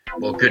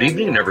Well, good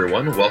evening,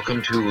 everyone.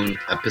 Welcome to an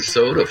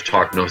episode of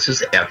Talk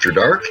Gnosis After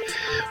Dark.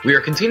 We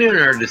are continuing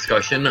our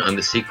discussion on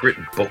the secret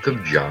Book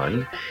of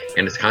John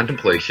and its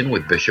contemplation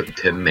with Bishop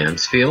Tim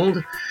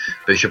Mansfield,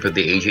 Bishop of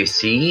the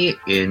AJC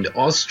in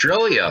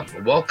Australia.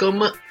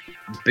 Welcome,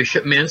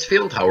 Bishop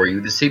Mansfield. How are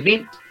you this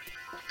evening?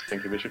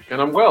 Thank you, Bishop.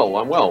 And I'm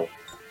well.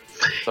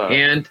 So.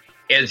 And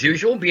as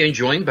usual, being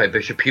joined by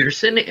Bishop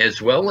Peterson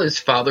as well as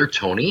Father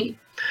Tony.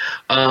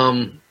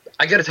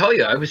 I got to tell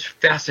you, I was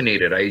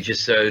fascinated. I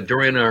just,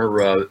 during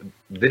our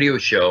video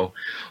show,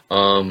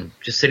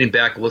 just sitting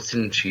back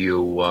listening to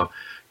you,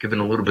 giving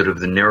a little bit of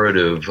the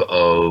narrative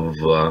of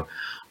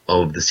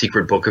the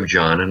secret Book of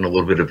John and a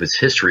little bit of its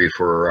history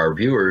for our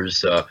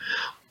viewers.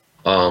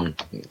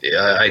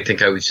 I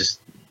think I was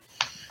just,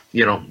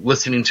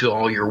 listening to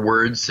all your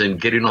words and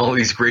getting all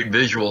these great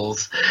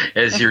visuals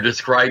as you're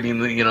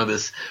describing,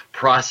 this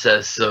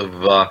process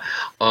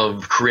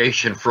of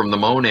creation from the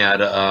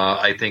monad,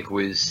 I think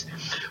was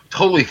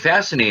totally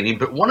fascinating.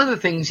 But one of the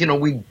things,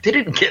 we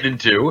didn't get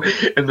into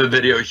in the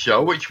video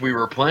show, which we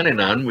were planning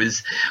on,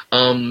 was,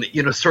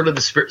 sort of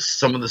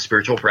some of the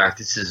spiritual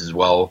practices as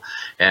well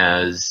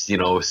as,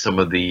 some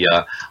of the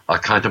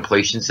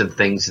contemplations and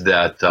things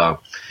that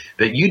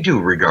you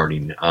do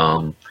regarding,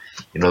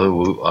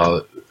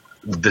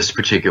 this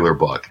particular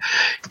book.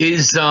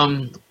 Is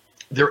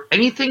there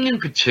anything in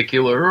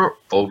particular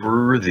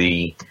over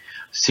the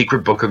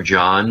secret Book of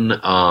John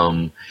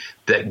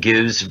that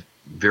gives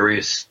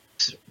various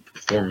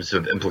forms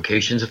of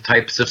implications of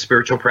types of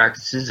spiritual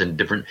practices and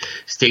different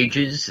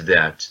stages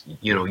that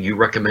you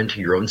recommend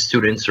to your own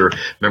students or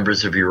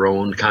members of your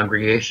own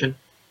congregation?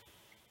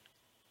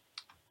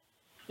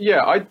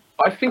 Yeah,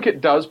 I think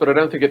it does, but I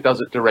don't think it does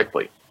it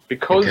directly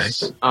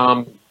because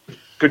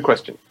good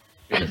question.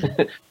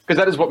 Because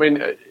that is what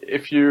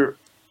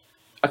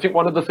I think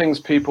one of the things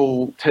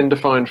people tend to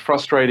find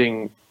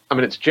frustrating,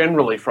 it's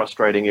generally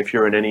frustrating if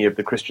you're in any of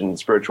the Christian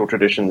spiritual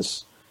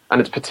traditions,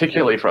 and it's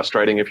particularly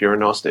frustrating if you're a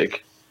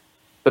Gnostic,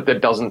 that there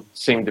doesn't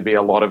seem to be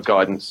a lot of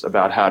guidance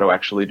about how to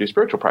actually do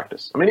spiritual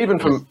practice.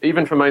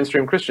 Even for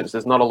mainstream Christians,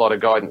 there's not a lot of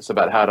guidance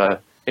about how to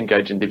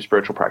engage in deep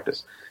spiritual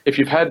practice. If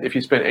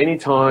you spent any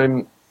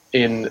time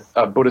in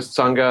a Buddhist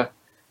Sangha,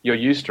 you're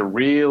used to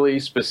really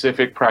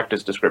specific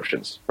practice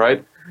descriptions,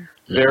 right?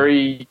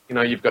 Very,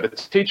 you've got a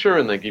teacher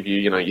and they give you,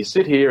 you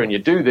sit here and you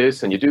do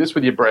this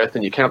with your breath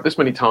and you count this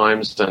many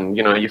times and,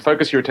 you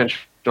focus your attention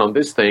on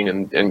this thing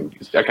and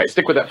okay,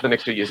 stick with that for the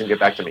next few years and get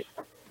back to me.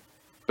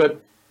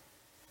 But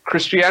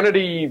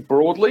Christianity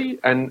broadly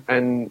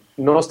and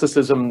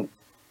Gnosticism,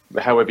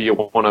 however you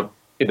want to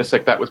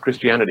intersect that with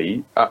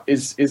Christianity,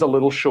 is a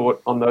little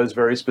short on those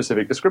very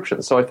specific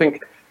descriptions. So I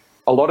think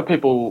a lot of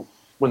people,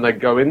 when they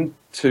go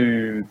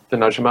into the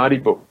Nag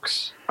Hammadi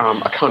books,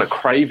 are kind of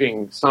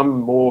craving some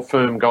more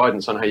firm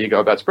guidance on how you go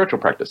about spiritual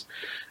practice.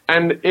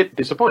 And it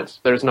disappoints.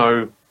 There's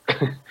no,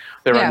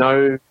 there are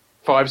no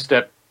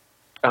 5-step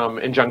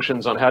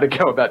injunctions on how to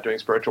go about doing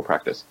spiritual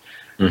practice.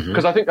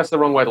 Because I think that's the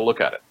wrong way to look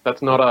at it.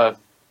 That's not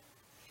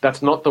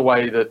the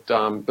way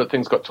that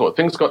things got taught.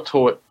 Things got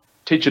taught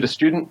teacher to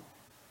student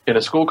in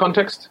a school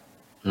context.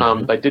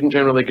 They didn't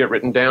generally get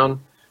written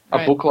down.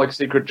 A book like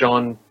Secret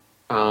John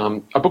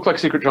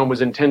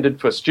was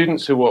intended for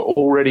students who were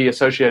already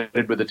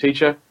associated with a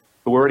teacher,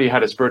 who already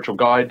had a spiritual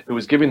guide, who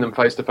was giving them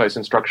face-to-face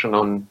instruction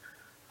on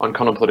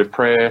contemplative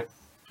prayer.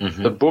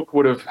 The book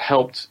would have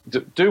helped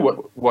do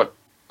what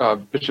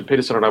Bishop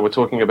Peterson and I were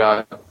talking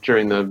about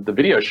during the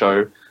video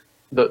show.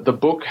 The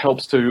book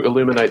helps to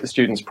illuminate the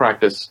student's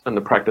practice, and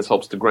the practice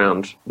helps to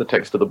ground the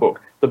text of the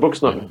book. The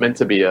book's not meant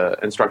to be an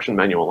instruction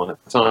manual on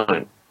its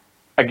own.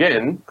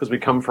 Again, because we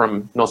come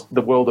from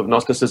the world of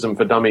Gnosticism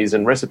for dummies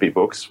and recipe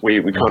books,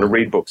 we kind of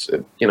read books,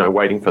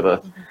 waiting for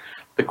the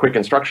quick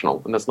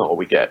instructional, and that's not what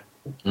we get.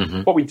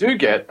 What we do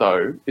get,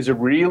 though, is a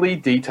really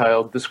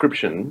detailed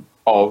description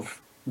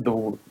of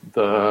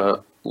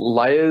the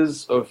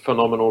layers of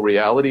phenomenal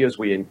reality as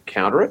we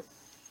encounter it,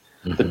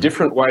 the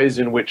different ways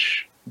in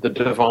which the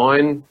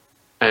divine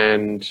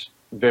and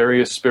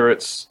various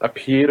spirits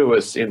appear to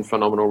us in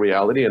phenomenal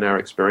reality in our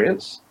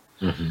experience.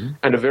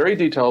 And a fairly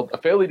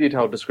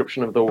detailed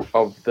description of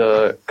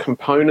the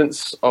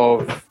components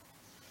of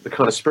the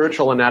kind of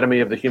spiritual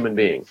anatomy of the human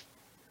being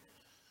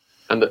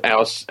and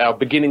our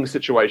beginning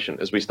situation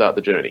as we start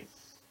the journey.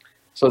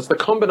 So it's the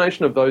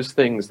combination of those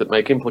things that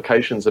make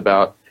implications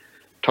about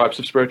types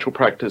of spiritual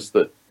practice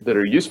that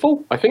are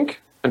useful, I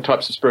think, and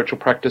types of spiritual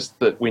practice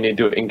that we need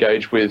to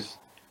engage with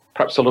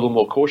perhaps a little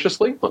more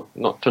cautiously,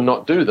 not to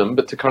not do them,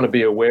 but to kind of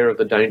be aware of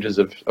the dangers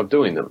of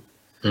doing them.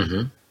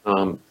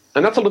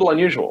 And that's a little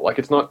unusual. Like,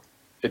 it's not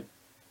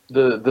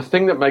the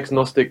thing that makes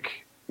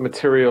Gnostic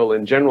material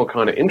in general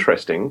kind of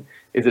interesting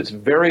is it's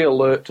very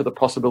alert to the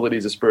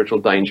possibilities of spiritual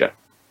danger,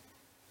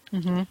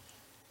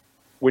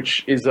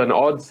 which is an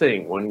odd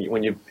thing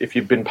if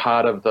you've been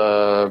part of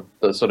the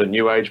sort of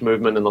New Age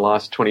movement in the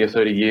last 20 or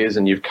 30 years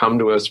and you've come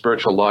to a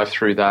spiritual life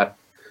through that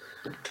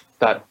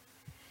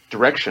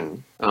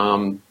direction.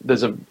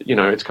 There's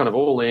it's kind of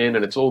all in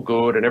and it's all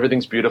good and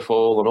everything's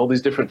beautiful and all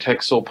these different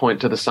texts all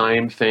point to the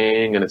same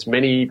thing and it's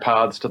many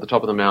paths to the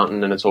top of the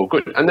mountain and it's all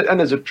good. And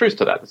there's a truth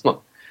to that. It's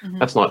not,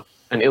 that's not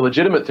an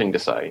illegitimate thing to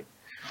say.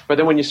 But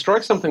then when you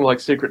strike something like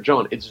Secret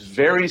John, it's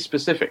very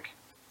specific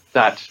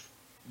that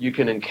you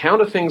can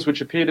encounter things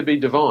which appear to be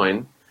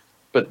divine,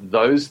 but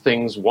those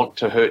things want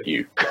to hurt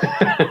you.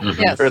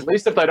 Yes. Or at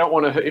least if they don't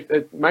want to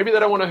hurt, maybe they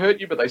don't want to hurt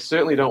you, but they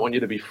certainly don't want you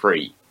to be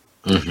free.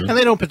 And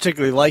they don't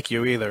particularly like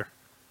you either.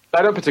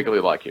 They don't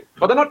particularly like you.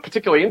 Well, they're not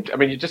particularly,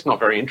 you're just not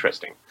very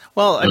interesting.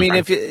 Well, I mean,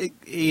 if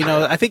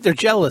I think they're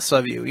jealous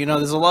of you.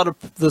 There's a lot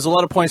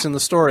of points in the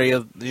story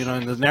of,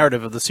 in the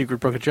narrative of the Secret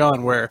Book of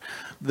John where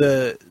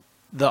the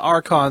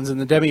Archons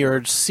and the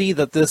Demiurge see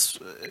that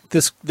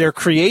their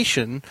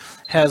creation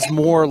has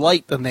more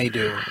light than they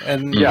do,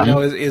 and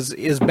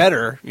is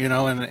better, in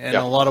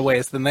a lot of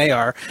ways than they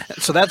are.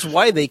 So that's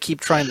why they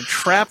keep trying to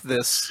trap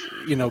this,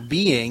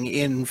 being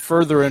in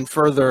further and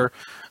further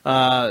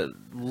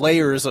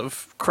layers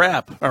of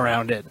crap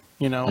around it.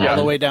 All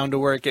the way down to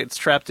where it gets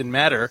trapped in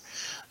matter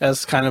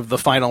as kind of the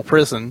final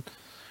prison.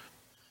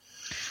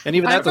 And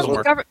even that doesn't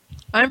work.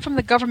 I'm from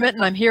the government,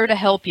 and I'm here to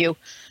help you.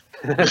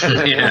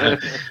 Yeah.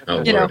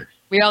 Oh,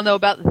 we all know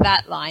about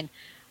that line.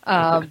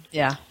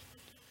 Yeah.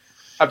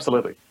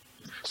 Absolutely.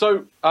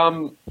 So,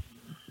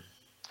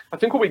 I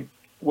think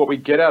what we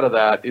get out of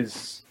that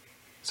is,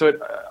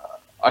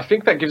 I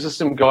think that gives us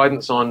some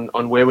guidance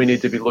on where we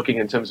need to be looking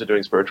in terms of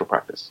doing spiritual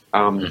practice.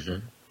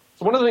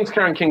 So one of the things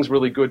Karen King's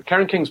really good.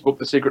 Karen King's book,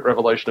 The Secret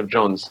Revelation of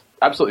John's,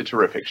 absolutely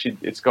terrific.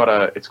 It's got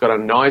a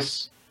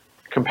nice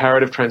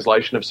comparative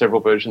translation of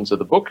several versions of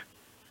the book.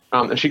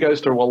 And she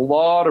goes through a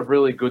lot of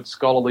really good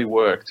scholarly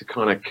work to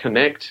kind of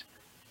connect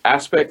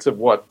aspects of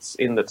what's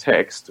in the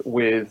text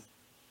with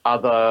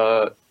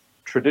other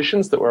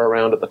traditions that were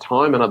around at the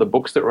time and other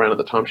books that were around at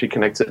the time. She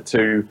connects it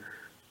to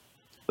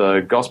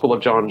the Gospel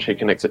of John. She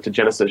connects it to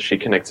Genesis. She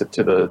connects it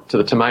to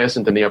the Timaeus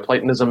and to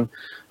Neoplatonism.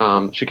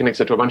 She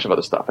connects it to a bunch of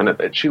other stuff.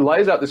 And she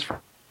lays out this...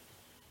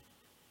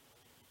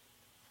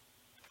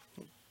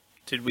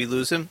 Did we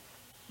lose him?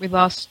 We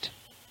lost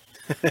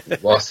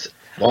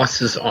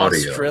his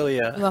audio.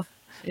 Australia. Well,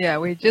 yeah,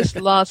 we just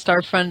lost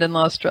our friend in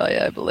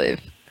Australia, I believe.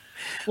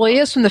 Well, he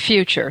is from the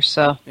future,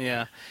 so...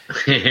 Yeah.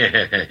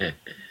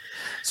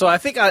 So I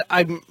think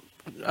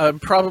I'm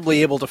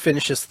probably able to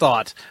finish his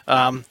thought,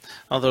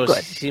 although Good.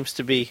 it seems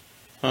to be...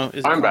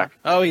 I'm back.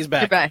 Oh, he's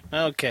back. You're back.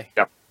 Okay.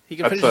 Yep. He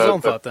can finish his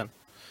own thought then.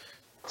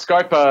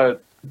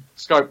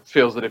 Skype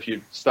feels that if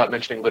you start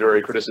mentioning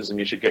literary criticism,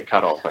 you should get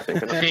cut off, I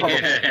think.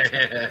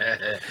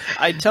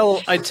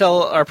 I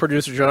tell our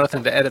producer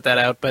Jonathan to edit that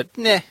out, but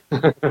nah.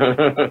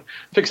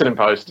 Fix it in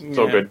post. It's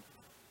all good.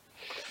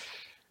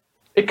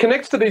 It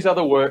connects to these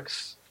other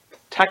works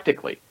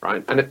tactically,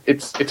 right? And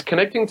it's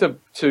connecting to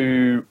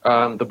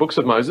the books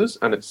of Moses,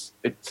 and it's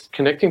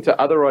connecting to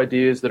other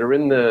ideas that are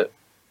in the,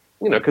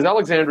 because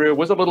Alexandria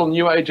was a little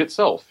New Age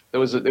itself. There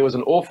was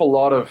an awful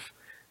lot of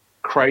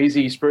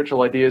crazy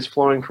spiritual ideas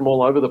flowing from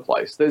all over the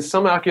place. There's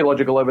some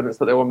archaeological evidence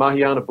that there were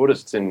Mahayana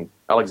Buddhists in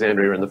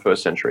Alexandria in the 1st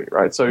century,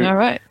 right? So, all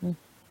right.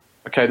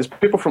 Okay, there's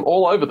people from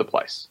all over the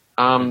place.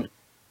 And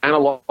a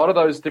lot of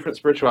those different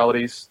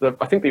spiritualities,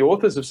 I think the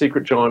authors of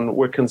Secret John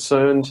were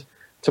concerned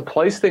to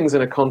place things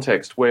in a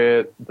context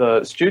where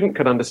the student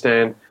could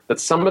understand that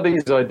some of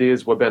these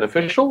ideas were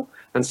beneficial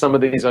and some of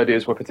these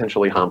ideas were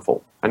potentially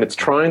harmful. And it's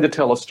trying to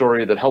tell a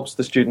story that helps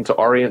the student to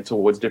orient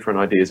towards different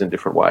ideas in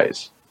different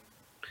ways.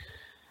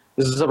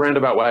 This is a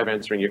roundabout way of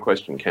answering your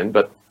question, Ken,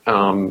 but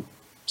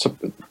so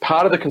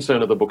part of the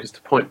concern of the book is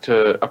to point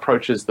to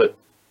approaches that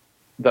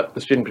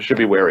the student should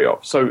be wary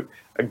of. So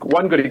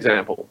one good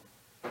example,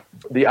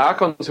 the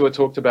archons who are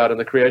talked about in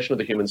the creation of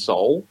the human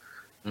soul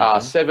are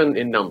 7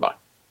 in number.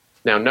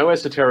 Now, no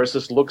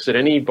esotericist looks at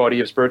any body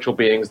of spiritual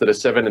beings that are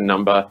 7 in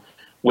number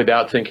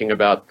without thinking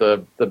about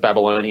the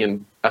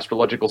Babylonian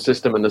astrological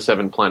system and the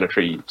 7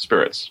 planetary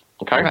spirits.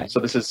 Okay, right.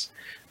 So it's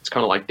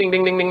kind of like ding,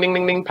 ding, ding, ding, ding,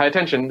 ding, ding. Pay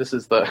attention. This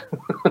is the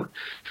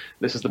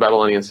this is the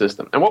Babylonian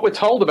system. And what we're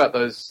told about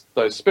those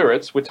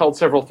spirits, we're told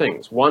several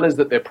things. One is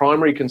that their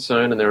primary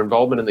concern and their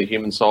involvement in the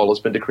human soul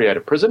has been to create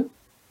a prison,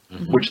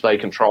 which they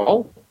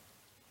control.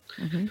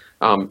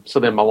 So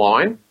they're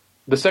malign.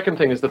 The second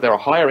thing is that there are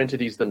higher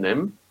entities than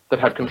them that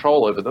have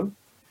control over them,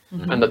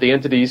 and that the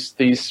entities,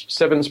 these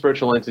 7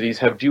 spiritual entities,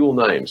 have dual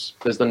names.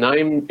 There's the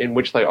name in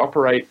which they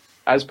operate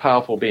as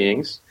powerful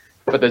beings,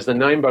 but there's the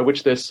name by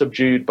which they're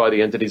subdued by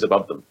the entities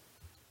above them.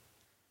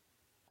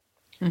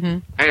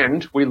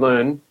 And we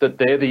learn that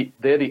they're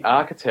the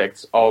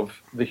architects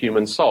of the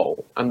human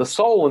soul. And the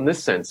soul, in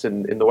this sense,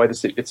 in the way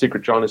the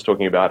Secret John is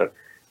talking about it,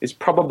 is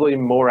probably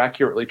more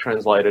accurately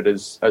translated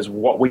as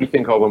what we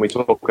think of when we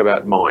talk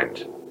about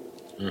mind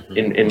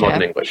in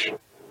modern English.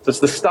 So it's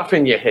the stuff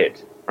in your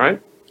head,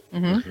 right?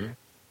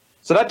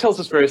 So that tells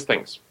us various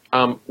things.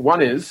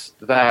 One is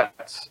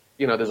that,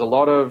 there's a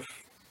lot of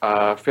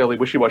fairly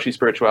wishy-washy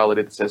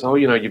spirituality that says,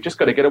 you've just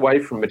got to get away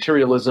from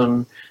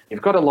materialism.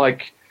 You've got to,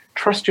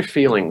 trust your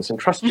feelings and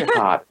trust your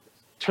heart.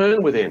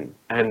 Turn within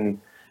and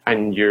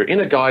And your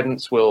inner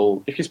guidance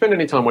will, if you spend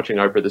any time watching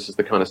Oprah, this is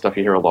the kind of stuff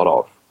you hear a lot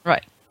of.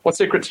 Right. What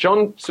Secret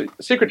John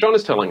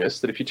is telling us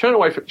that if you turn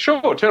away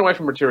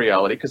from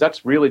materiality, because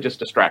that's really just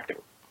distracting.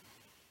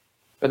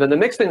 And then the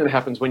next thing that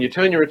happens when you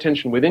turn your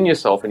attention within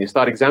yourself and you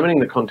start examining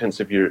the contents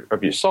of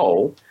your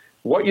soul,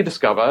 what you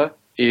discover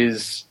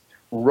is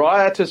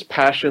riotous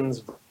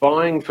passions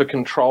vying for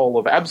control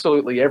of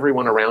absolutely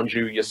everyone around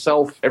you,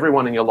 yourself,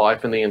 everyone in your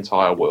life, and the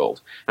entire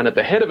world. And at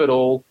the head of it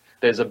all,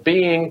 there's a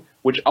being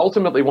which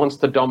ultimately wants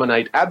to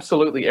dominate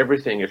absolutely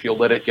everything if you'll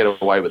let it get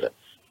away with it.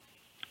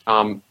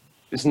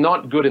 It's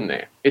not good in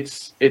there.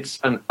 It's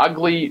an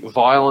ugly,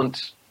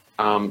 violent,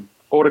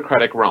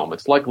 autocratic realm.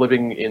 It's like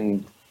living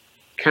in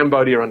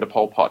Cambodia under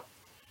Pol Pot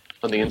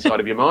on the inside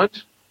of your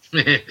mind.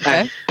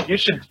 Okay. You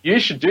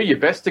should do your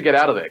best to get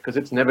out of there because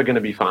it's never going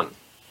to be fun.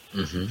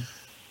 Mm-hmm.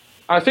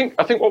 I think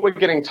what we're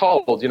getting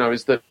told,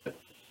 is that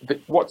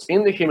what's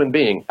in the human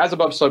being, as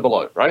above, so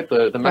below, right?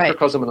 The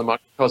macrocosm and the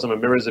microcosm are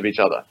mirrors of each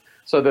other.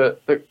 So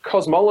the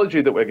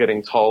cosmology that we're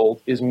getting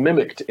told is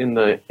mimicked in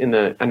the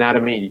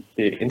anatomy,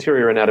 the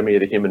interior anatomy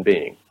of the human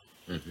being.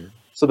 Mm-hmm.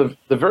 So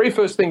the very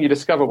first thing you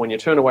discover when you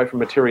turn away from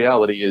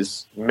materiality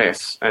is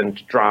mess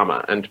and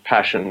drama and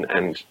passion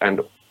and kind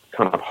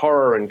of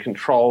horror and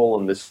control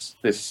and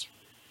this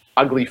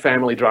ugly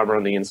family drama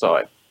on the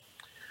inside.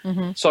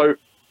 Mm-hmm. So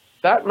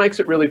that makes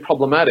it really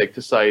problematic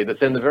to say that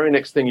then the very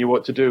next thing you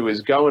ought to do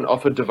is go and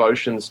offer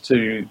devotions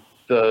to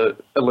the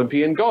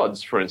Olympian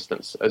gods, for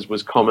instance, as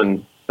was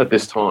common at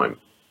this time.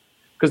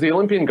 Because the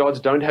Olympian gods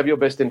don't have your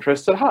best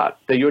interests at heart.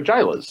 They're your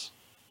jailers.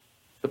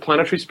 The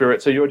planetary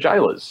spirits are your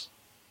jailers.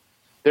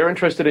 They're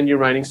interested in you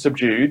remaining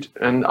subdued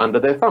and under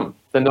their thumb.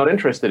 They're not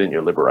interested in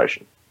your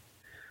liberation.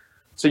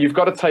 So you've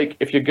got to take,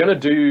 if you're going to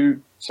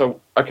do,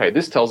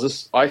 this tells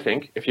us, I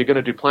think, if you're going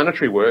to do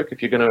planetary work,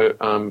 if you're going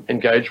to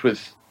engage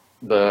with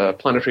the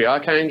planetary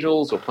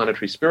archangels or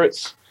planetary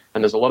spirits,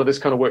 and there's a lot of this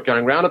kind of work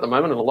going around at the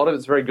moment, and a lot of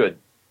it's very good.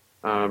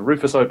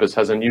 Rufus Opus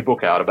has a new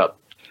book out about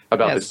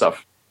this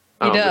stuff.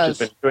 He does.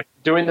 Which has been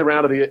doing the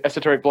round of the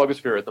esoteric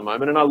blogosphere at the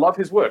moment, and I love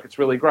his work. It's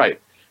really great.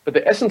 But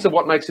the essence of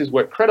what makes his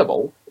work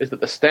credible is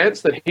that the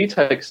stance that he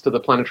takes to the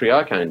planetary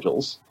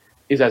archangels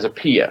is as a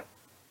peer.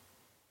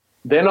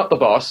 They're not the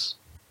boss.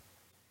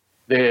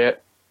 They're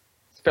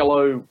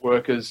fellow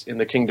workers in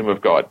the kingdom of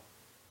God.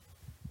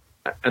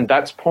 And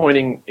that's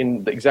pointing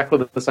in exactly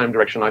the same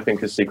direction, I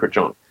think, as Secret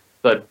John.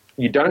 That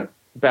you don't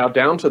bow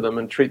down to them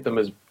and treat them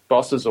as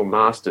bosses or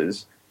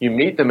masters. You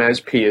meet them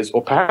as peers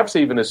or perhaps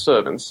even as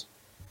servants,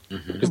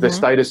 because their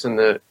status in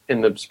the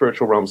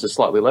spiritual realms is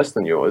slightly less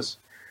than yours.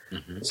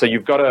 Mm-hmm. So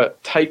you've got to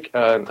take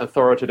an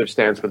authoritative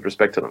stance with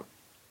respect to them.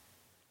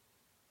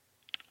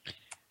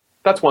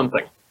 That's one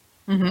thing.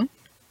 Mm-hmm.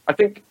 I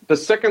think the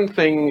second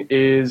thing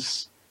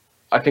is,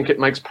 I think it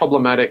makes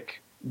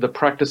problematic the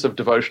practice of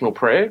devotional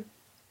prayer,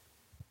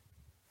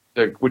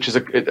 which is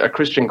a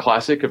Christian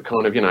classic of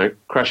kind of,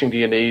 crashing to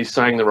your knees,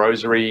 saying the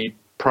rosary,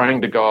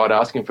 praying to God,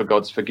 asking for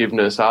God's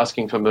forgiveness,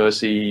 asking for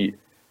mercy.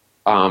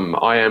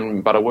 I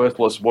am but a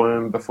worthless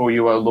worm before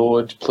you, O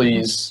Lord.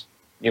 Please,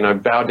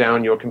 bow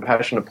down your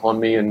compassion upon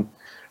me and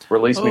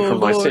release me from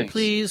my Lord, sins.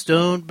 Please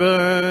don't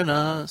burn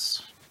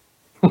us.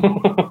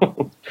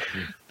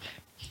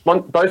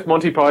 Both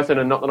Monty Python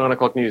and Not the 9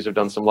 O'Clock News have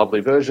done some lovely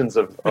versions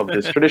of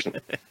this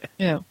tradition.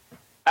 Yeah.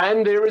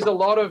 And there is a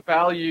lot of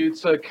value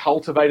to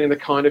cultivating the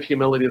kind of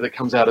humility that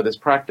comes out of this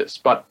practice.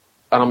 And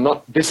I'm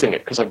not dissing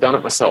it because I've done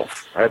it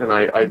myself, right?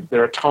 And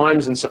there are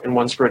times in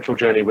one spiritual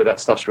journey where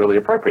that stuff's really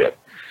appropriate.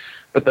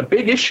 But the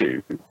big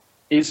issue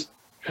is,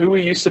 who are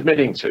you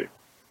submitting to?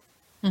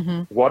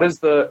 Mm-hmm. What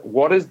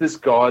is this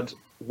God?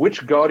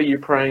 Which God are you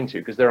praying to?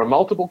 Because there are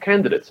multiple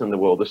candidates in the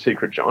world of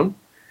Secret John.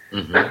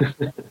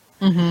 Mm-hmm.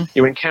 Mm-hmm.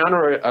 You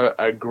encounter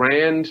a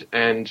grand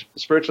and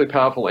spiritually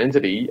powerful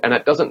entity, and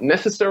it doesn't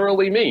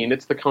necessarily mean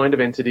it's the kind of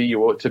entity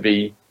you ought to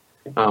be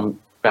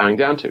bowing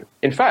down to.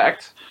 In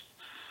fact,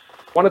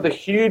 one of the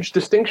huge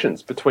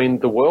distinctions between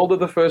the world of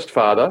the First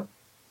Father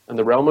and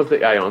the realm of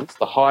the Aeons,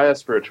 the higher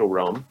spiritual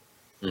realm,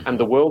 and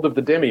the world of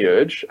the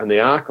Demiurge and the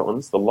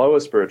Archons, the lower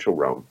spiritual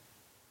realm,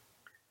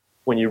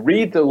 when you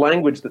read the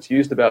language that's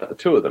used about the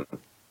two of them,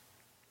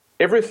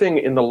 everything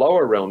in the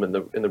lower realm, in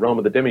the realm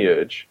of the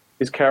Demiurge,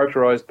 is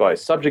characterized by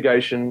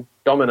subjugation,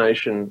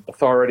 domination,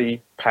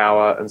 authority,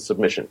 power, and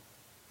submission.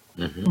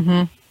 Mm-hmm.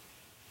 Mm-hmm.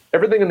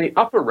 Everything in the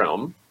upper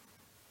realm,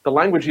 the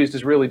language used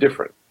is really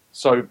different.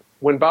 So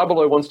when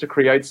Barbelo wants to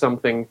create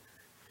something,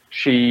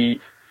 she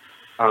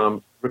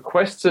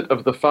requests it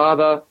of the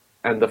Father,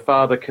 and the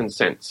Father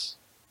consents.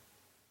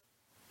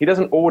 He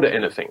doesn't order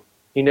anything.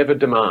 He never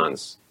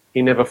demands.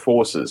 He never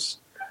forces.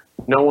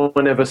 No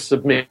one ever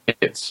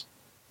submits.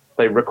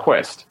 They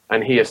request,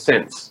 and he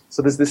assents.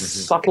 So there's this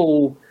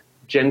subtle,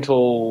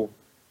 gentle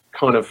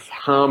kind of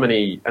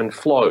harmony and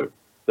flow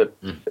that.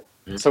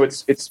 So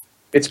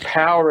it's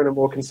power in a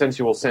more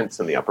consensual sense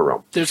in the upper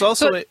realm. There's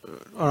also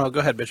go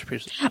ahead, Bishop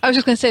Peterson. I was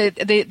just going to say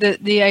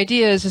the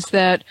idea is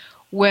that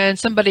when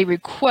somebody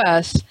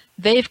requests,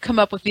 they've come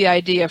up with the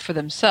idea for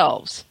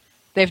themselves.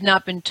 They've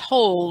not been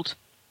told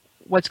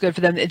what's good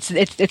for them.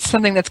 It's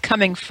something that's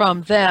coming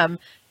from them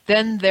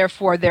then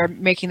therefore they're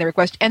making the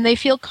request, and they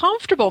feel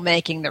comfortable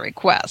making the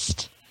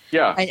request.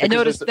 Yeah, I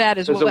noticed that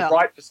as well. There's a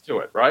rightness to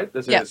it, right?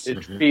 Yes.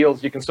 It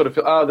feels, you can sort of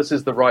feel, oh, this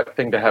is the right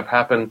thing to have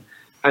happen.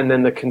 And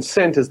then the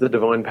consent is the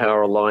divine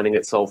power aligning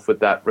itself with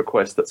that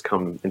request that's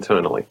come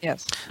internally.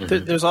 Yes.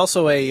 There's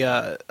also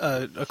a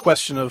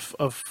question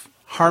of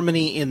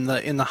harmony in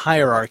the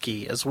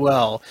hierarchy as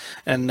well,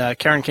 and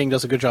Karen King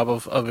does a good job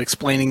of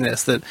explaining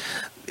this. That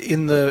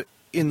in the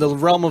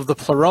realm of the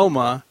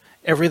Pleroma,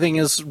 everything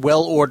is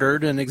well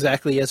ordered and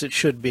exactly as it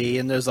should be,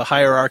 and there's a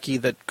hierarchy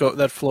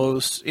that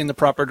flows in the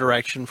proper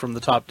direction from the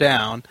top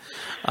down.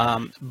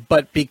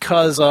 But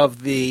because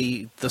of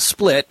the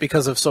split,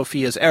 because of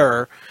Sophia's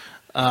error,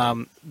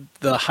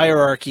 the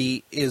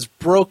hierarchy is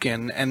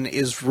broken and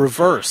is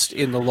reversed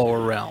in the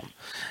lower realm,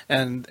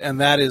 and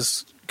that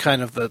is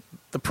kind of the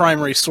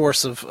primary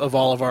source of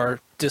all of our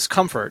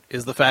discomfort,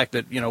 is the fact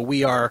that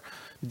we are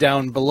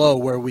down below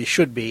where we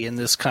should be in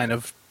this kind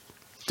of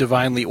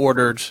divinely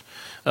ordered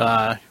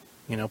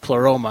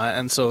Pleroma,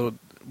 and so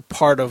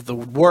part of the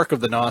work of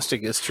the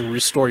Gnostic is to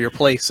restore your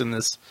place in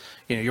this,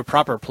 your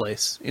proper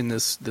place in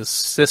this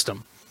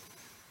system.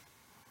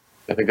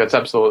 I think that's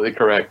absolutely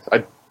correct.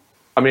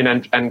 I mean,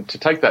 and to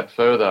take that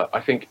further,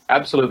 I think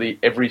absolutely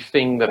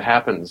everything that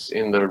happens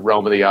in the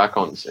realm of the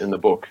Archons in the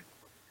book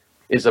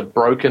is a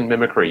broken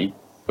mimicry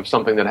of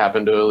something that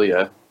happened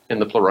earlier in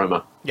the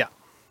Pleroma. Yeah.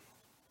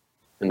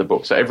 In the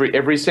book. So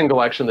every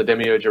single action the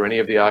Demiurge or any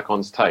of the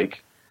Archons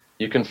take,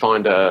 you can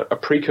find a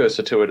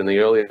precursor to it in the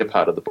earlier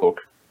part of the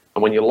book.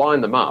 And when you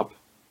line them up,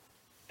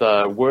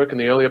 the work in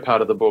the earlier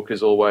part of the book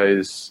is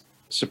always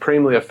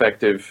supremely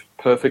effective,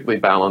 perfectly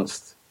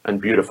balanced, and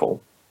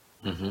beautiful.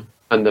 Mm-hmm.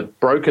 And the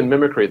broken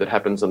mimicry that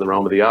happens in the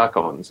realm of the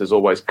Archons is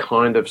always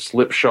kind of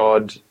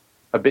slipshod,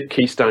 a bit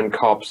Keystone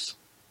Cops,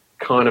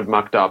 kind of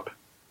mucked up,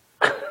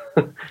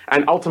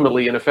 and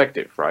ultimately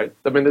ineffective, right?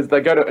 I mean, they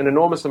go to an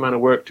enormous amount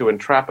of work to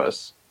entrap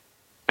us,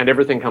 and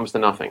everything comes to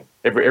nothing.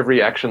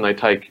 Every action they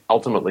take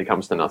ultimately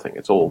comes to nothing.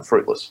 It's all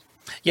fruitless.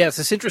 Yeah, it's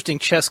this interesting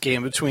chess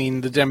game between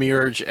the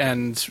Demiurge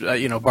and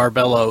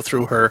Barbello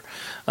through her,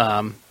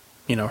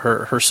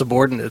 her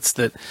subordinates.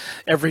 That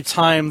every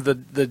time the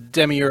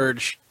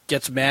Demiurge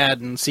gets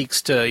mad and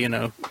seeks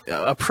to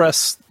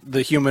oppress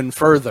the human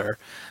further,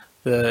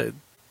 the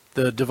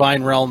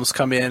divine realms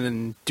come in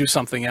and do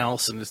something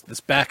else, and this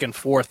back and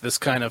forth, this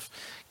kind of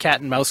cat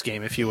and mouse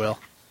game, if you will.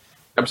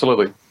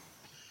 Absolutely.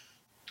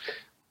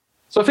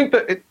 So I think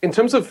that in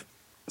terms of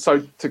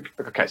so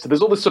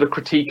there's all this sort of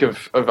critique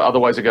of other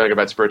ways of going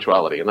about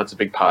spirituality, and that's a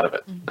big part of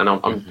it.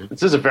 Mm-hmm. And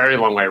this is a very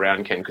long way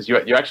around, Ken, because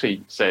you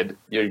actually said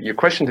your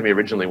question to me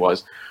originally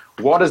was,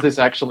 what does this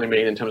actually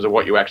mean in terms of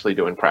what you actually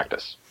do in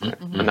practice?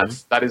 Mm-hmm. And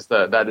that is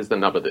the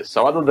nub of this.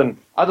 So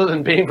other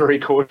than being very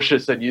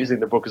cautious and using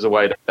the book as a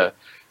way to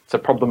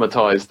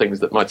problematize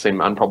things that might seem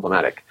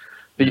unproblematic,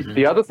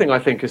 the other thing I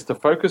think is to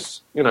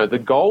focus.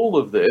 The goal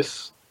of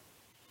this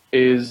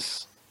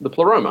is the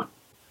Pleroma.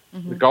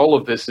 Mm-hmm. The goal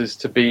of this is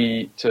to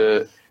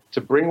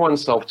bring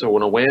oneself to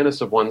an awareness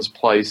of one's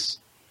place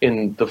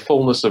in the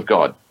fullness of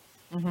God,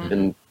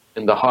 in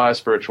the higher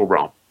spiritual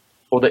realm,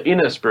 or the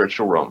inner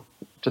spiritual realm,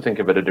 to think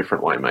of it a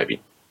different way maybe.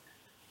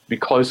 Be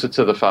closer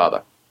to the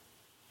Father.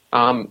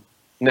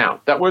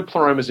 Now, that word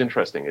Pleroma is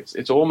interesting.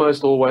 It's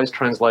almost always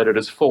translated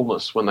as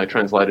fullness when they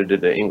translated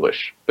it into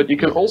English. But you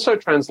can also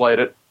translate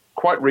it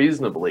quite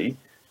reasonably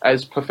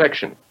as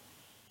perfection.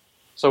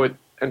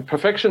 And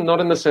perfection not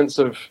in the sense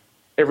of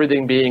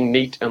everything being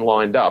neat and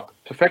lined up.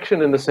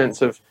 Perfection in the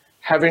sense of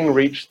having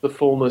reached the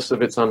fullness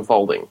of its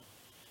unfolding,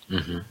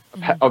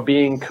 of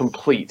being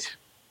complete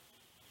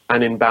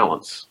and in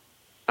balance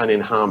and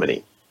in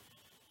harmony.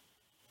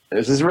 And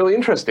this is really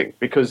interesting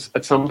because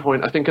at some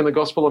point, I think in the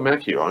Gospel of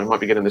Matthew, I might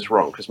be getting this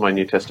wrong because my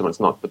New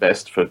Testament's not the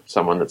best for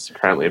someone that's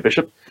apparently a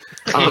bishop.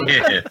 That's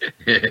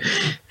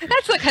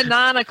the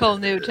canonical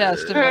New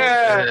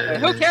Testament.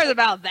 Who cares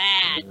about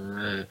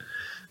that?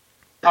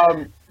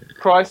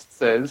 Christ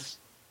says,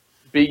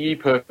 "Be ye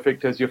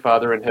perfect as your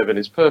Father in heaven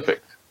is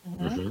perfect."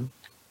 Mm-hmm.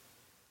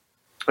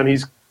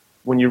 And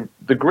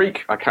the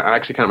Greek, I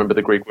actually can't remember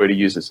the Greek word he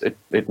uses.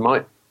 It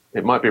might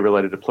be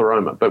related to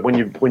Pleroma, but when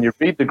you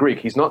read the Greek,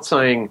 he's not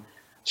saying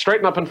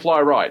straighten up and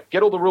fly right,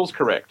 get all the rules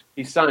correct.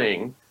 He's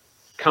saying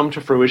come to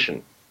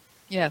fruition.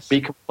 Yes.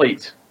 Be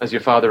complete as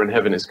your Father in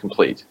heaven is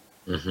complete,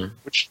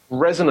 which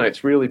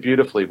resonates really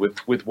beautifully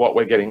with what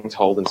we're getting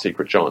told in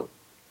Secret John.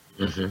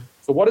 Mm-hmm.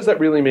 So what does that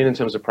really mean in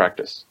terms of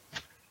practice?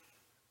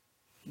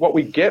 What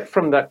we get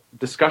from that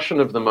discussion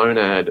of the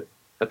monad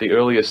at the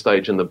earlier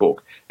stage in the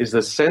book is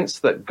the sense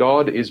that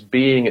God is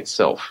being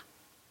itself.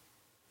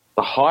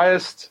 The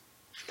highest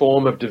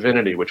form of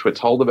divinity, which we're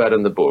told about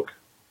in the book,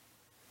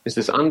 is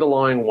this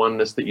underlying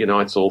oneness that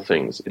unites all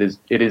things.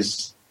 It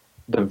is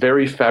the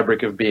very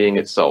fabric of being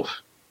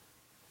itself.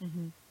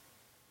 Mm-hmm.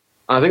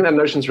 I think that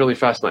notion is really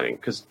fascinating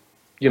because,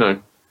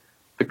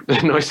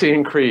 the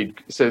Nicene Creed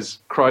says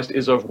Christ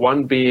is of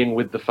one being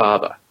with the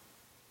Father.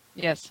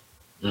 Yes.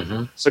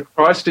 Mm-hmm. So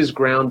Christ is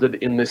grounded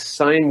in this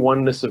same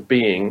oneness of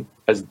being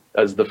as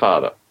the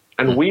Father.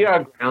 And we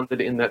are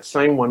grounded in that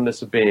same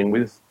oneness of being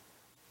with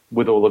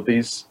with all of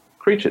these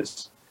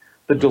creatures.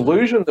 The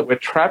delusion that we're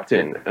trapped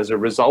in as a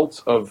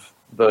result of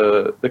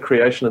the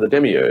creation of the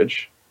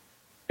demiurge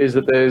is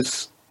that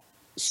there's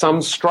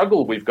some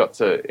struggle we've got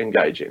to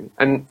engage in.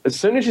 And as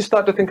soon as you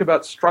start to think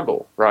about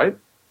struggle, right,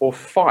 or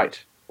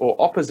fight, or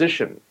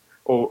opposition,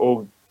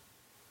 or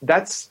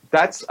that's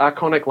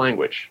archonic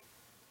language.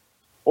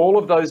 All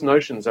of those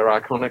notions are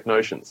archonic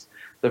notions.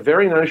 The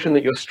very notion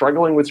that you're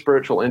struggling with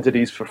spiritual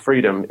entities for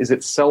freedom is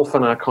itself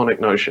an archonic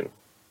notion.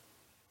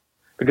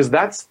 Because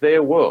that's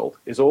their world,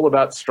 is all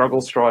about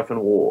struggle, strife,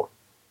 and war.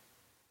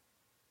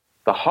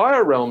 The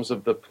higher realms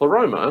of the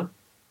pleroma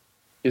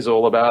is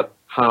all about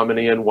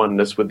harmony and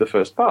oneness with the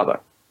First Father.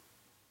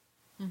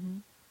 Mm-hmm.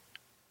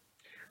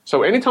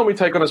 So anytime we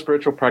take on a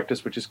spiritual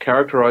practice which is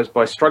characterized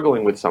by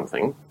struggling with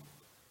something,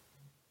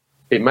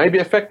 it may be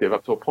effective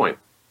up to a point.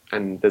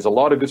 And there's a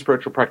lot of good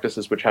spiritual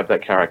practices which have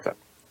that character.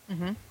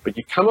 Mm-hmm. But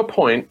you come a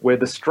point where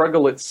the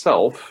struggle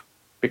itself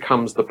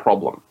becomes the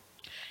problem.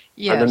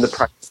 Yes. And then the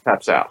practice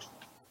taps out.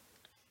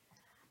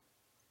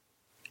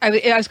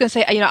 I was going to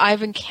say,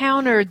 I've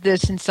encountered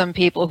this in some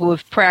people who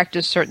have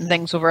practiced certain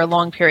things over a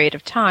long period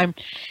of time.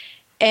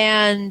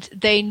 And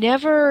they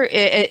never,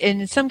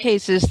 in some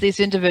cases, these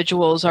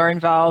individuals are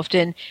involved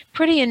in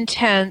pretty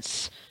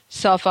intense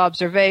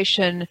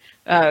self-observation,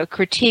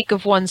 critique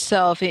of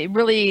oneself,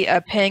 really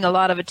paying a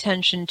lot of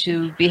attention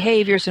to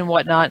behaviors and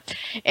whatnot.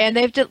 And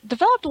they've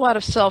developed a lot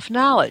of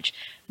self-knowledge.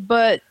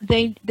 But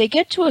they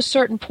get to a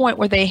certain point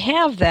where they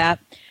have that,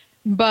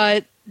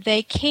 but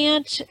they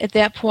can't at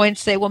that point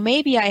say, well,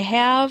 maybe I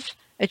have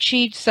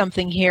achieved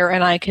something here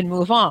and I can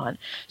move on.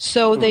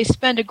 So they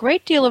spend a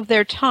great deal of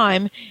their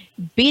time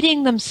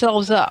beating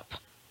themselves up,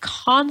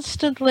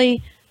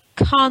 constantly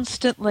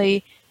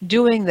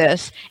doing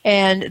this,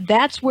 and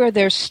that's where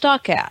they're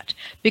stuck at.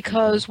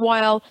 Because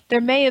while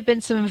there may have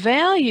been some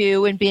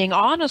value in being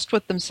honest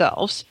with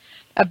themselves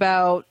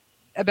about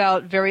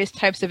various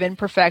types of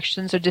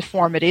imperfections or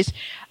deformities,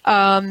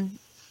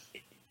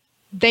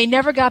 they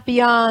never got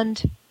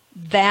beyond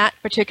that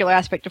particular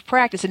aspect of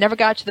practice. It never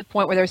got to the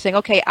point where they're saying,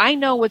 okay, I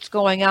know what's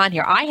going on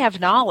here. I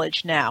have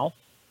knowledge now,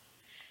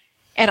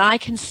 and I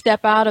can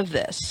step out of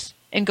this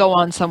and go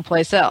on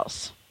someplace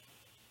else.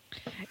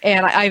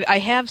 And I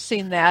have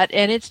seen that,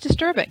 and it's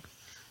disturbing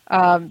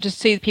to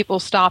see people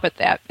stop at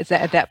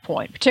that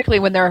point, particularly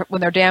when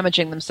they're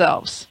damaging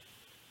themselves.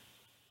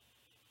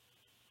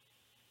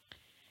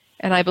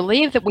 And I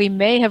believe that we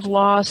may have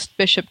lost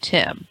Bishop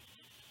Tim.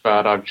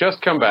 But I've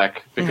just come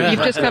back. You've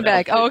just come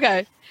back. Oh,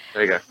 okay.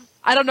 There you go.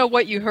 I don't know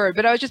what you heard,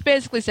 but I was just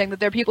basically saying that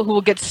there are people who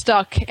will get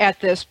stuck at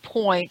this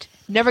point,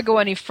 never go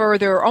any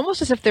further,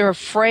 almost as if they're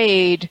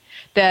afraid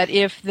that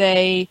if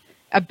they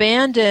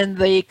abandon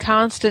the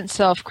constant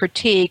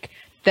self-critique,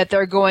 that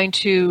they're going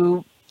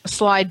to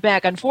slide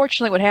back.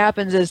 Unfortunately, what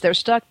happens is they're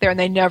stuck there and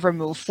they never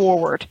move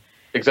forward.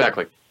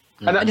 Exactly.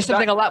 And it's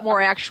something a lot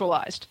more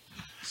actualized.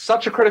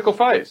 Such a critical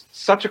phase.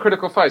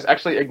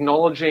 Actually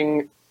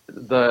acknowledging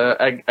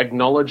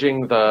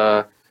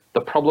the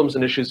problems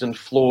and issues and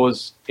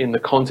flaws in the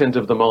content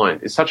of the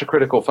mind is such a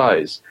critical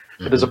phase.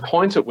 But there's a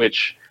point at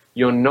which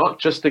you're not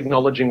just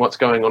acknowledging what's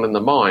going on in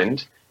the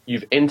mind,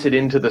 you've entered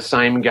into the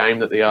same game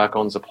that the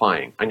Archons are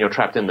playing, and you're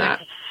trapped in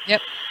that.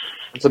 Yep.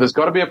 And so there's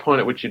got to be a point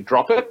at which you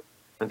drop it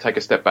and take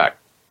a step back.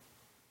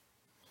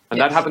 And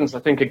that happens, I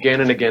think,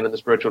 again and again in the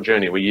spiritual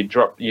journey, where you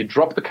drop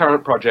the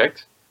current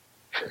project,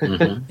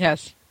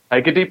 yes,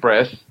 take a deep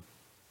breath,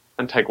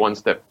 and take one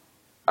step.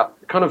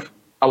 Kind of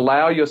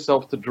allow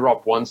yourself to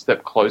drop one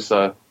step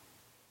closer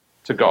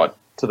to God,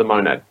 to the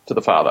monad, to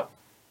the Father.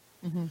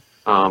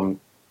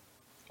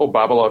 Or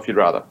Babala, if you'd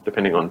rather,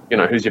 depending on,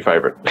 who's your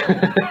favorite.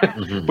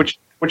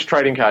 Which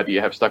trading card do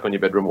you have stuck on your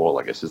bedroom wall,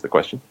 I guess, is the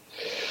question.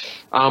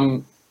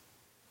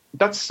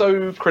 That's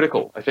so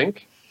critical, I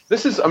think.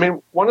 This is,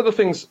 one of the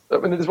things,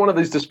 there's one of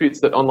these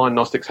disputes that online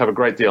Gnostics have a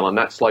great deal, and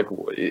that's like,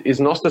 is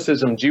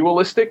Gnosticism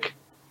dualistic,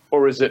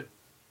 or is it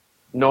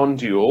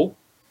non-dual,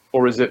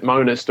 or is it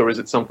monist, or is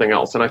it something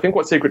else? And I think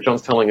what Secret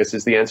John's telling us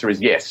is the answer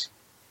is yes.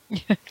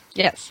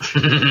 Yes.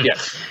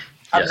 Yes,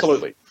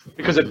 absolutely.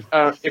 Because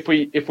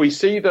if we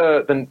see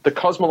the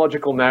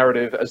cosmological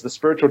narrative as the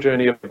spiritual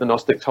journey of the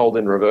Gnostic told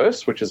in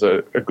reverse, which is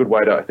a good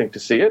way to, I think, to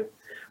see it,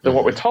 then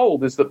what we're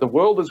told is that the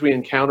world as we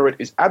encounter it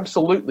is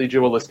absolutely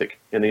dualistic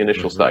in the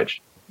initial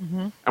stage.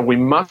 And we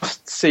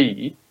must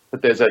see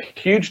that there's a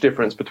huge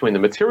difference between the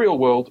material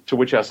world to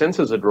which our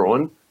senses are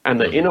drawn and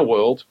the inner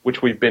world,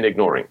 which we've been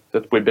ignoring,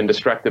 that we've been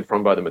distracted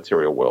from by the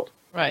material world.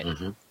 Right.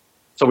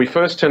 So we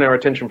first turn our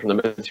attention from the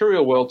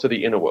material world to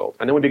the inner world,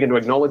 and then we begin to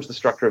acknowledge the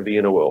structure of the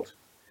inner world.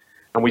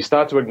 And we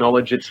start to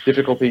acknowledge its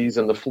difficulties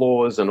and the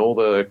flaws and all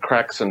the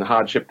cracks and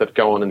hardship that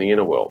go on in the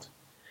inner world.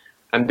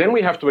 And then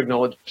we have to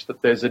acknowledge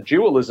that there's a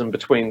dualism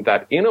between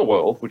that inner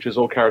world, which is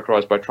all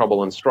characterized by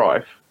trouble and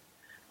strife,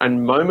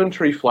 and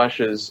momentary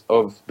flashes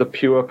of the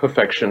pure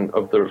perfection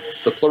of the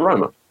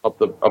pleroma, of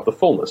the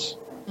fullness.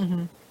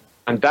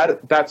 And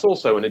that's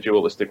also in a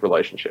dualistic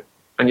relationship.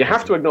 And you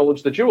have to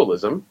acknowledge the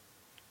dualism,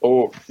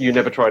 or you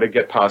never try to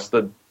get past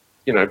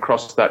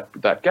cross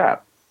that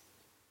gap.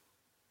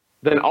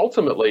 Then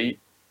ultimately,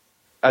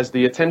 as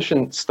the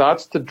attention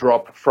starts to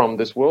drop from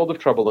this world of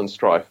trouble and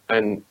strife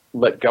and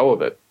let go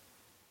of it,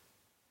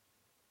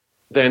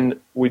 then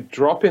we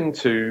drop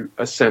into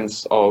a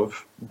sense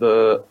of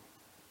the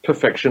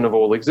perfection of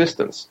all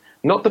existence.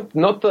 Not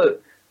the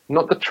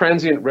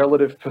transient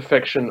relative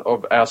perfection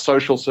of our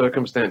social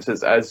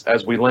circumstances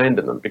as we land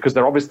in them, because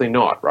they're obviously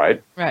not,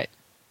 right? Right.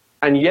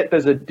 And yet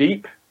there's a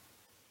deep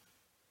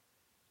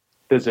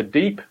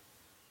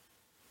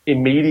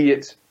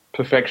immediate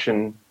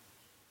perfection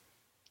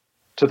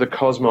to the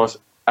cosmos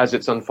as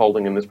it's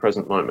unfolding in this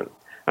present moment.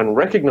 And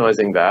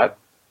recognizing that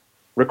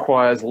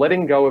requires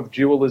letting go of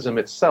dualism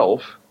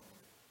itself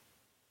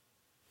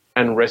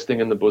and resting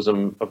in the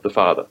bosom of the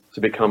Father,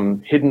 to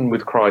become hidden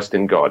with Christ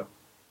in God,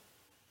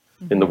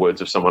 in the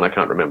words of someone I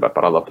can't remember,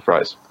 but I love the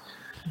phrase.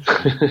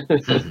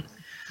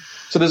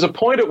 So there's a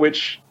point at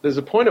which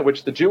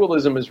the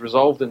dualism is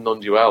resolved in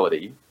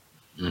non-duality,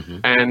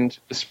 and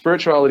the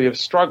spirituality of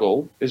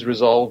struggle is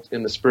resolved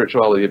in the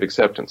spirituality of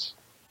acceptance.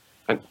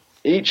 And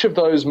each of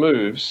those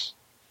moves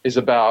is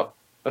about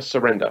a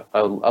surrender,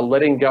 a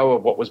letting go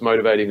of what was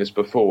motivating us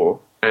before,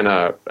 and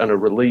a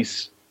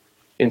release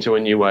into a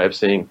new way of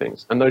seeing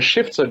things. And those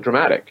shifts are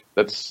dramatic.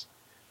 This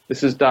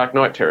is Dark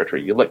Knight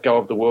territory. You let go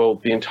of the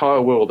world, the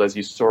entire world as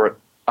you saw it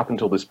up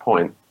until this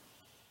point.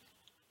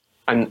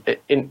 And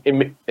in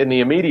the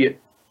immediate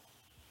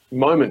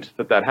moment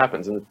that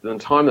happens, and the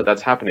time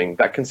that's happening,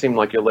 that can seem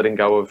like you're letting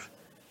go of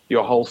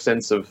your whole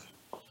sense of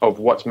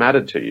what's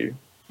mattered to you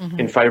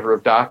in favor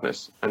of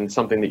darkness and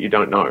something that you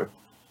don't know.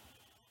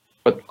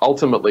 But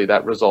ultimately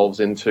that resolves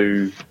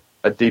into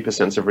a deeper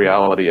sense of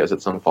reality as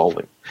it's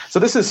unfolding. So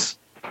this is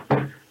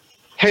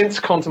hence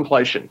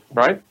contemplation,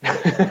 right?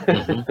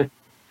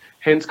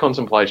 Hence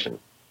contemplation.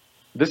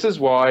 This is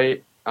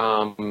why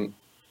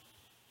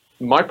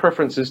my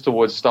preference is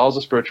towards styles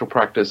of spiritual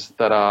practice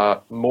that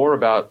are more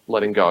about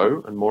letting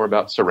go and more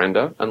about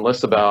surrender and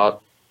less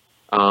about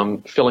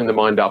filling the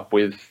mind up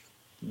with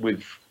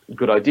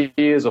good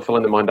ideas or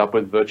filling the mind up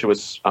with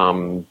virtuous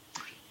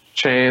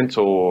chant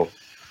or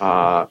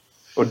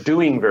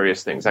doing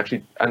various things,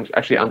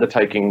 actually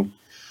undertaking,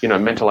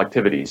 mental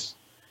activities.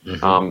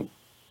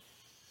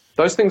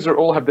 Those things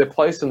all have their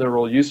place and they're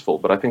all useful,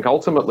 but I think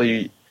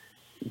ultimately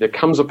there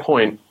comes a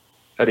point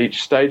at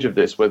each stage of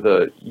this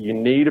where you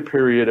need a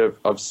period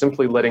of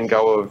simply letting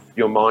go of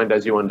your mind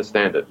as you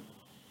understand it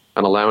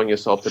and allowing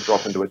yourself to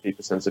drop into a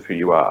deeper sense of who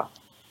you are.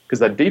 Because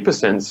that deeper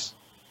sense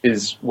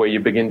is where you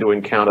begin to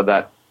encounter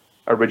that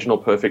original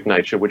perfect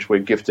nature which we're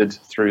gifted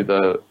through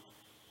the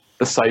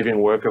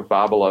saving work of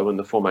Barbelo and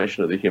the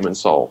formation of the human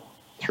soul,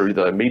 through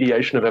the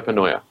mediation of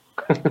epinoia.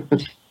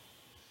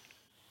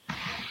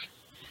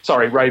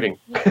 Sorry, raving.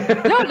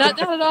 No, not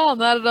at all,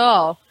 not at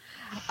all.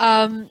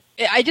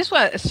 I just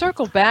want to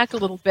circle back a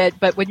little bit,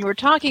 but when you were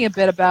talking a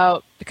bit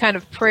about the kind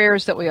of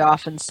prayers that we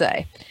often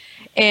say,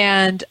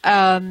 and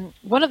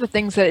one of the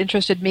things that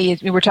interested me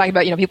is we were talking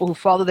about, people who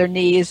fall to their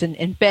knees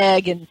and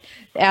beg and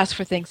ask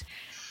for things.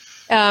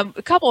 A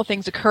couple of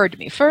things occurred to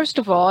me. First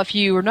of all, if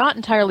you are not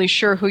entirely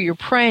sure who you're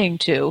praying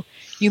to,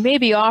 you may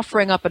be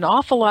offering up an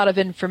awful lot of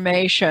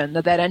information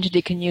that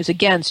entity can use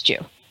against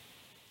you.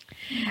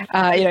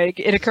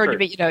 It occurred to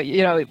me,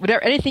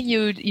 whatever anything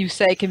you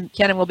say can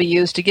and will be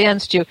used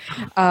against you.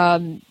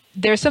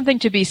 There's something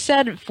to be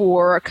said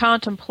for a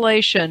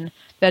contemplation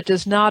that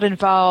does not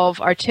involve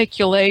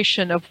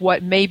articulation of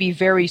what may be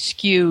very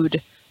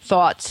skewed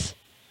thoughts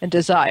and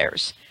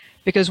desires,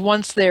 because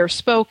once they're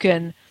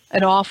spoken,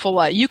 an awful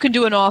lot. You can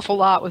do an awful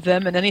lot with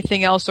them, and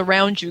anything else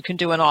around you can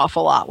do an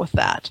awful lot with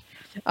that.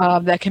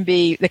 That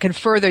can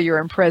further your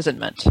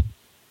imprisonment.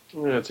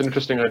 Yeah, it's an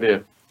interesting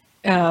idea.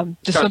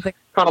 Something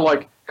kind of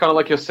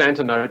like your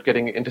Santa note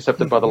getting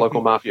intercepted by the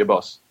local mafia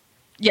boss.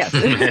 Yes,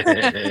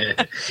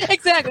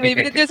 exactly. I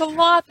mean, there's a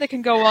lot that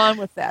can go on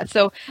with that.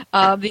 So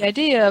the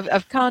idea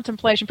of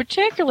contemplation,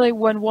 particularly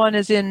when one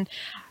is in.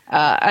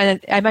 I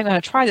might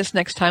want to try this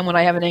next time when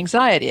I have an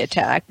anxiety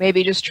attack.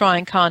 Maybe just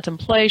trying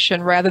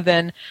contemplation rather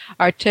than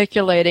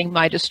articulating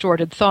my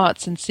distorted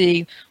thoughts and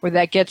see where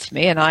that gets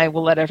me, and I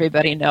will let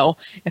everybody know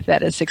if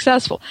that is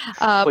successful.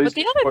 But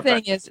the other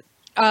thing is,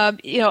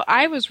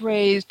 I was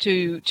raised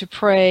to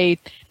pray,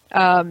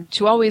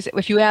 to always,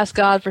 if you ask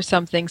God for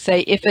something,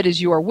 say, if it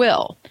is your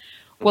will.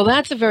 Well,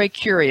 that's a very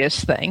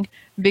curious thing.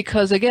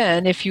 Because,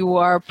 again, if you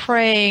are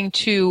praying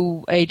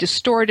to a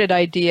distorted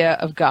idea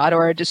of God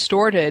or a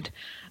distorted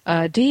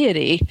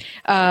deity,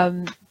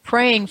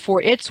 praying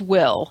for its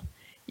will,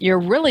 you're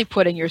really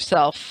putting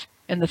yourself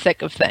in the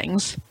thick of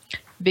things,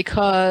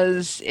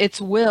 because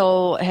its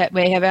will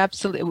may have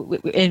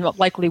absolutely, and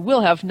likely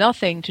will have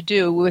nothing to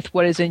do with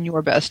what is in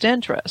your best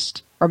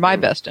interest or my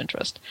best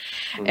interest.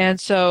 And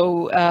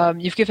so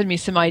you've given me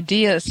some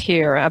ideas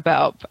here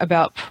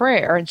about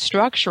prayer and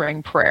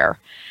structuring prayer,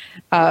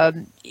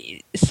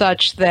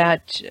 such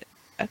that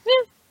a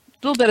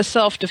little bit of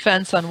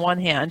self-defense on one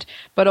hand,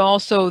 but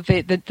also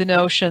the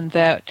notion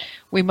that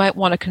we might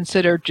want to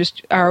consider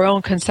just our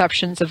own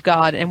conceptions of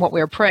God and what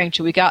we're praying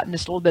to. We got in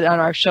this a little bit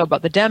on our show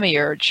about the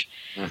demiurge,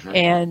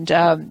 and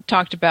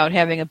talked about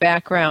having a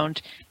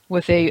background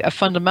with a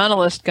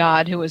fundamentalist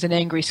God who is an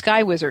angry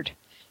sky wizard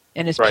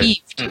and is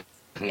peeved.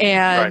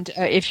 And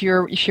if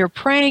you're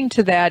praying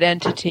to that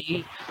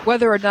entity,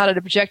 whether or not it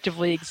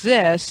objectively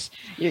exists,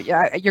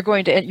 you're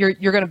going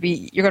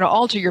to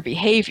alter your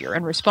behavior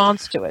in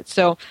response to it.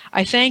 So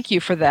I thank you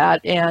for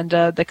that, and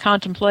the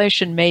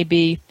contemplation may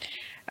be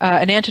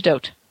an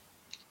antidote.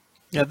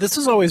 Yeah, this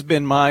has always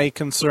been my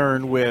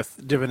concern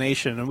with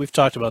divination, and we've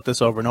talked about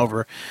this over and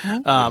over.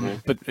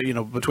 But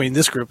between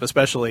this group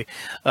especially,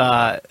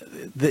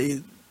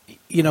 when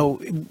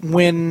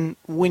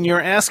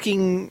you're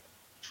asking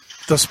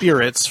the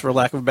spirits, for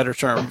lack of a better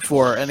term,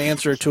 for an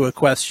answer to a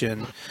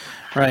question,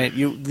 right?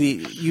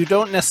 You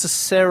don't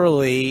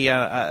necessarily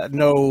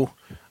know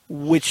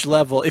which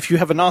level. If you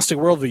have a Gnostic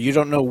worldview, you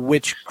don't know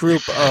which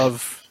group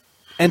of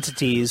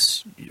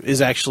entities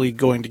is actually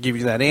going to give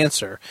you that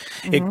answer.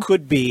 It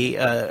could be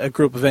a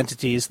group of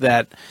entities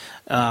that,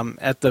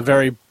 at the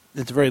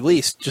very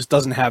least, just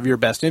doesn't have your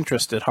best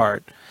interest at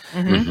heart,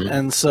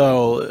 and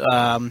so.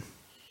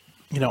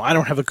 I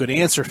don't have a good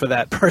answer for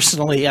that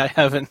personally. I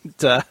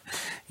haven't, I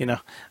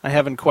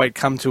haven't quite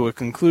come to a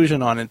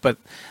conclusion on it. But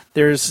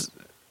there's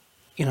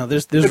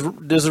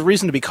a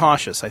reason to be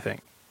cautious, I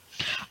think.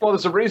 Well,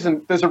 there's a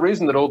reason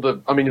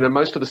that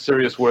most of the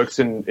serious works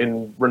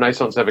in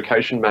Renaissance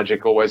evocation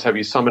magic always have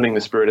you summoning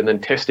the spirit and then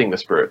testing the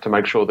spirit to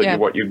make sure that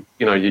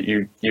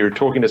you're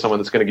talking to someone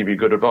that's going to give you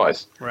good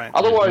advice. Right.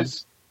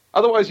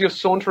 Otherwise you're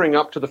sauntering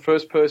up to the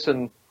first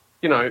person.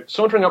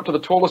 Sauntering up to the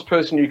tallest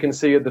person you can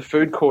see at the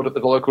food court at the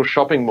local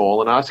shopping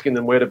mall and asking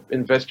them where to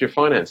invest your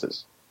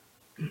finances.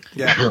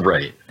 Yeah,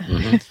 right.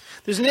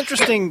 There's an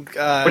interesting,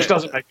 which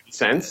doesn't make any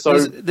sense. So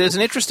there's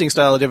an interesting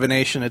style of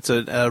divination. It's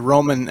an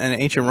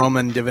ancient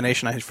Roman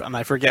divination, and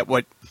I forget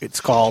what it's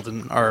called,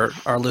 and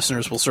our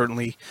listeners will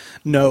certainly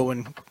know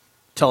and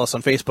tell us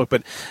on Facebook.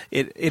 But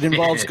it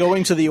involves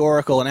going to the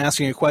oracle and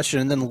asking a question,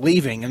 and then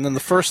leaving, and then the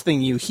first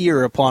thing you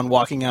hear upon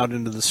walking out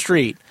into the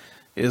street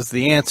is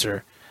the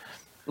answer.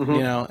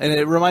 And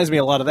it reminds me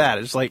a lot of that.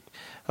 It's like,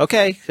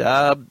 okay,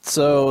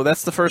 so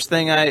that's the first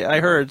thing I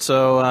heard.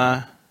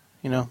 So,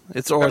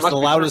 it's the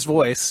loudest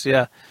voice.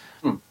 Yeah.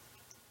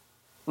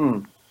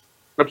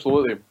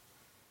 Absolutely.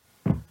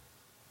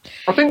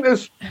 I think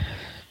there's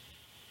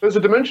a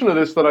dimension of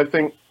this that I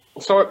think.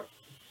 So,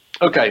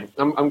 okay,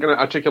 I'm going to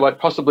articulate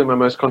possibly my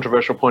most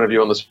controversial point of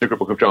view on the Secret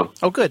Book of John.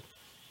 Oh, good.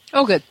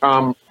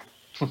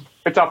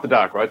 It's after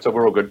dark, right? So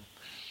we're all good.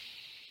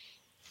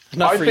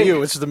 Not for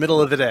you. It's the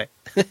middle of the day.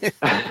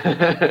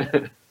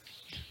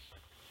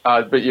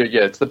 But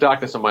it's the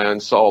darkness of my own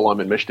soul I'm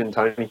enmeshed in,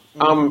 Tony.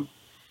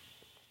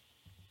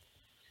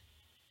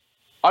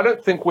 I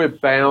don't think we're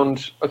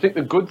bound. I think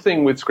the good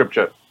thing with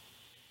Scripture,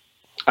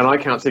 and I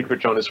count Secret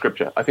John as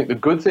Scripture, I think the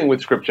good thing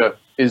with Scripture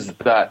is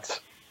that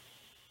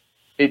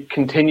it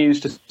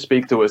continues to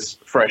speak to us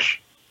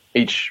fresh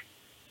each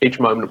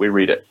moment we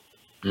read it.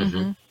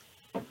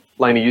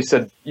 Lainey, you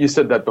said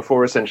that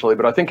before, essentially,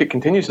 but I think it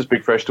continues to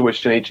speak fresh to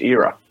us in each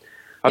era.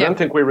 I don't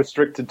think we're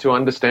restricted to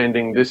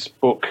understanding this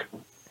book.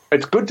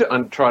 It's good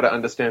to try to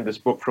understand this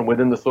book from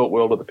within the thought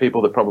world of the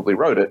people that probably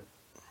wrote it,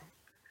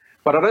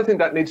 but I don't think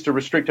that needs to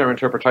restrict our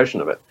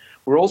interpretation of it.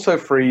 We're also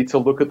free to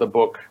look at the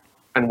book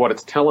and what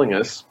it's telling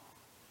us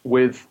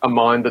with a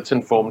mind that's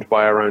informed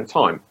by our own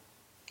time.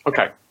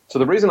 Okay, so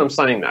the reason I'm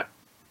saying that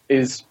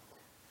is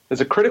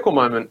there's a critical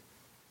moment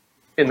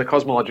in the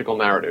cosmological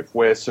narrative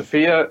where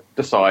Sophia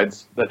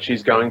decides that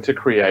she's going to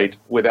create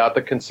without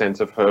the consent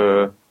of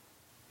her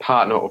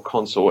partner or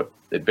consort.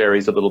 It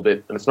varies a little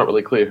bit, and it's not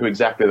really clear who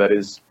exactly that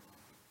is.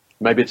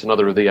 Maybe it's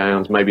another of the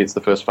Aeons, maybe it's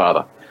the first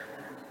father.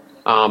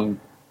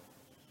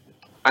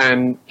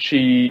 And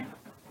she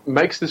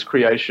makes this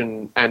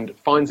creation and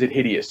finds it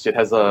hideous. It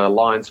has a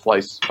lion's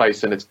face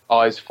and its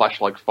eyes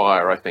flash like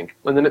fire, I think.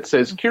 And then it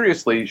says,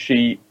 curiously,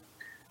 she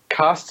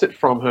casts it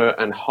from her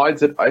and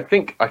hides it. I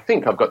think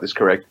I've got this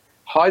correct.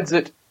 Hides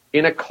it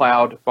in a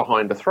cloud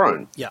behind a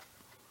throne. Yeah.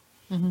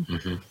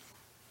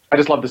 I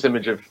just love this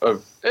image of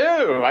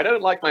ew, I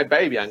don't like my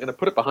baby. I'm going to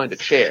put it behind a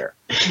chair.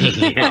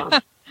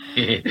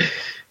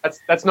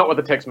 That's not what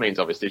the text means,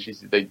 obviously.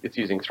 It's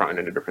using throne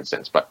in a different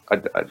sense, but I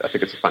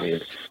think it's a funny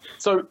image.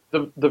 So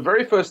the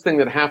very first thing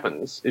that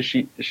happens is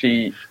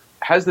she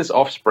has this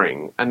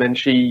offspring, and then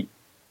she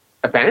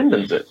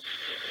abandons it.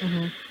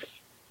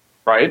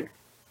 Right?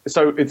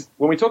 So it's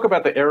when we talk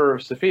about the error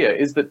of Sophia,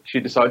 is it that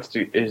she decides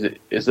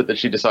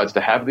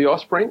to have the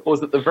offspring, or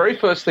is it the very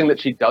first thing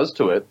that she does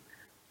to it,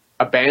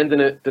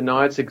 abandon it,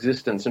 deny its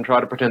existence, and try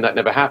to pretend that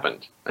never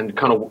happened? And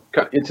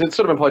it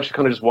sort of implies she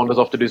kind of just wanders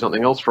off to do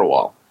something else for a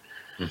while.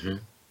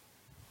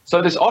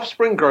 So this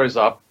offspring grows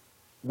up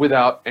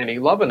without any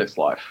love in its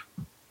life.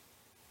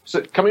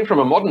 So coming from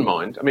a modern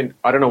mind, I mean,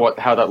 I don't know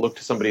how that looked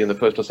to somebody in the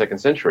 1st or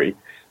 2nd century,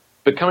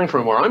 but coming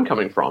from where I'm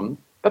coming from,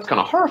 that's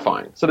kind of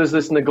horrifying. So there's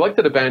this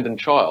neglected, abandoned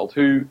child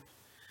who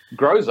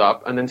grows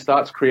up and then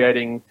starts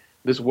creating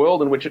this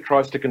world in which it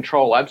tries to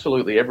control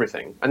absolutely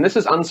everything. And this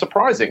is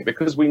unsurprising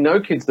because we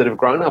know kids that have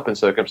grown up in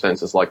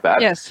circumstances like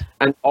that. Yes.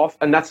 And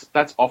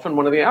that's often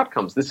one of the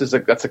outcomes. That's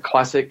a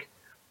classic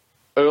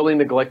early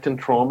neglect and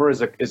trauma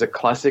is a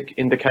classic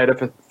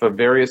indicator for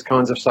various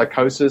kinds of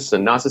psychosis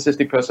and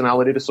narcissistic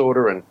personality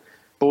disorder and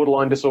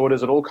borderline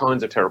disorders and all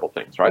kinds of terrible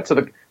things, right? So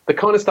the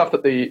kind of stuff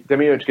that the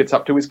demiurge gets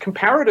up to is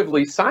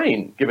comparatively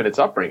sane given its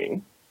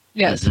upbringing.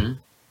 Yes. Mm-hmm.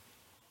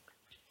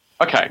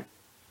 Okay.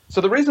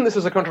 So the reason this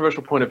is a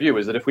controversial point of view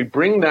is that if we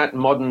bring that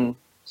modern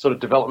sort of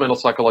developmental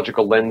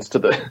psychological lens to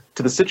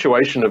the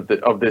situation of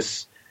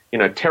this,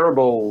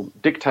 terrible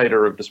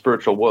dictator of the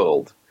spiritual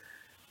world,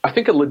 I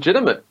think a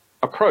legitimate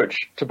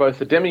approach to both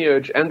the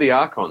demiurge and the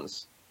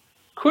archons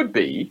could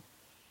be,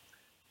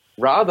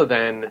 rather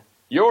than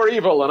 "you're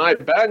evil and I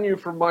ban you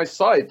from my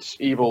sight,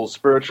 evil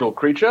spiritual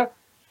creature,"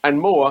 and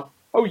more,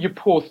 "oh, you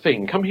poor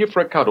thing, come here for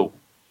a cuddle."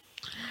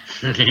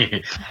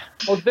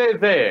 "Oh,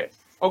 there.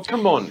 Oh,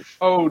 come on.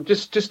 Oh,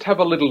 just have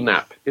a little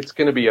nap. It's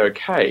going to be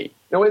okay."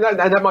 Now, and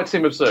that might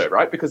seem absurd,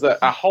 right? Because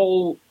a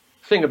whole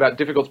thing about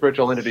difficult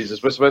spiritual entities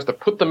is we're supposed to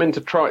put them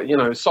into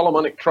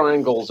Solomonic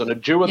triangles and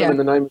adjure them in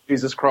the name of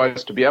Jesus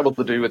Christ to be able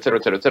to do, et cetera,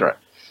 et cetera, et cetera.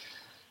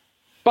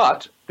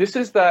 But this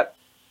is that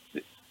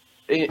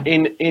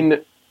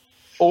in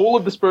all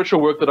of the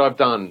spiritual work that I've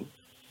done,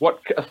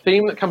 a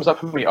theme that comes up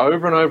for me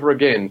over and over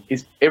again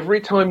is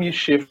every time you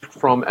shift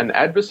from an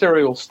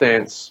adversarial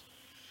stance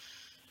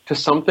to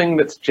something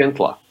that's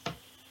gentler,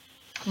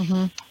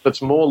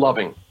 that's more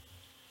loving,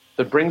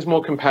 that brings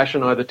more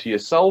compassion either to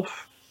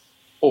yourself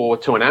or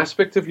to an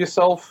aspect of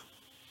yourself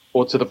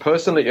or to the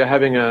person that you're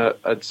having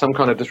some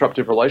kind of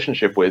disruptive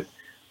relationship with,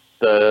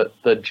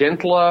 the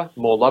gentler,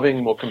 more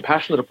loving, more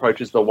compassionate approach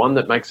is the one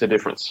that makes a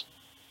difference.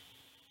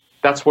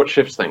 That's what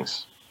shifts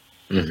things.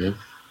 Mm-hmm.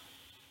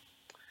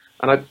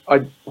 And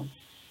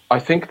I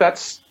think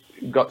that's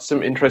got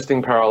some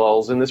interesting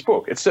parallels in this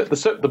book.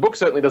 The book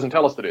certainly doesn't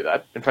tell us to do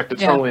that. In fact, it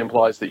strongly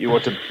implies that you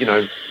ought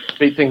to,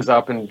 beat things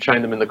up and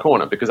chain them in the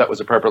corner, because that was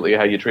appropriately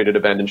how you treated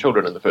abandoned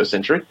children in the first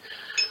century.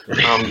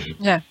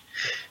 Yeah.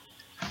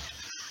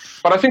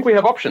 But I think we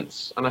have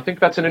options, and I think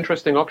that's an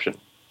interesting option.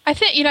 I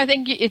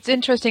think it's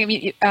interesting. I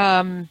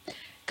mean,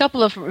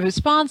 couple of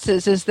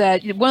responses is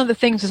that one of the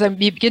things is I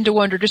begin to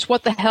wonder just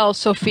what the hell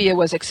Sophia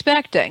was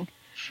expecting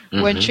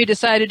when she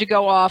decided to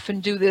go off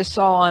and do this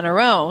all on her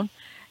own.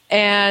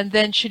 And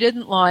then she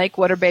didn't like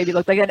what her baby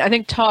looked like. And I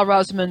think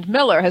Rosamund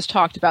Miller has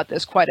talked about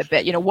this quite a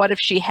bit. What if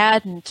she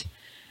hadn't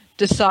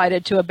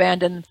decided to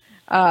abandon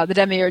the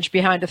demiurge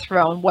behind a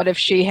throne? What if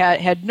she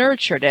had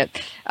nurtured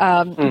it?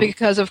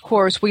 Because, of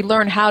course, we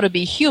learn how to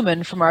be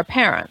human from our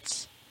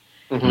parents.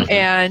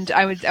 And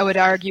I would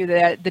argue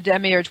that the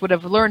demiurge would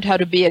have learned how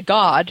to be a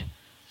god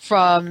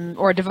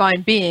or a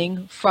divine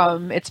being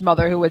from its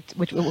mother, who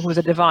was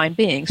a divine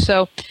being.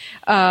 So,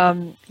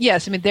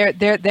 yes, I mean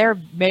there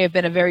may have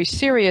been a very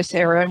serious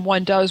error, and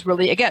one does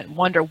really again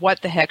wonder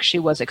what the heck she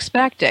was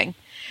expecting.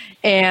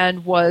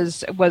 And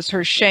was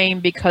her shame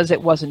because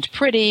it wasn't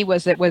pretty?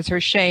 Was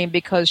her shame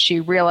because she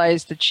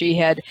realized that she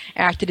had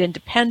acted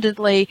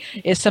independently?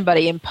 Is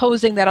somebody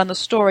imposing that on the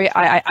story?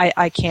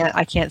 I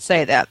can't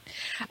say that.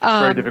 It's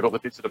very difficult to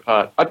piece it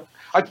apart.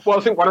 I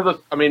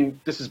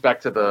think this is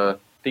back to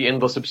the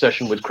endless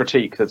obsession with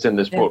critique that's in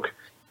this book,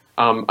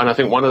 and I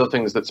think one of the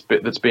things that's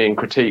being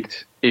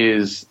critiqued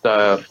is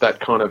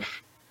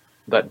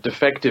that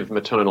defective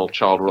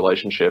maternal-child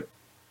relationship.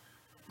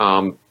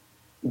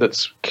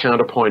 That's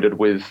counterpointed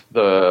with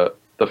the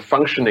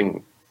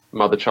functioning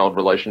mother-child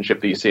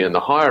relationship that you see in the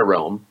higher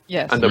realm,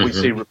 and that we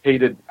see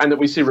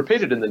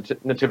repeated, in the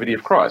Nativity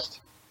of Christ.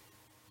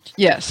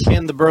 Yes,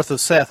 and the birth of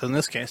Seth in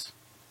this case.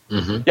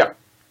 Yeah,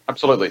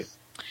 absolutely.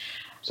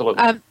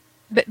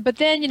 But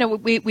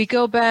then we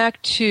go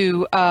back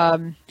to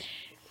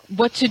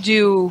what to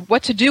do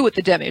with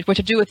the demiurge, what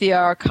to do with the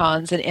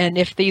archons, and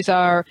if these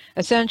are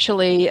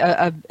essentially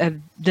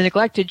the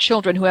neglected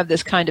children who have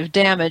this kind of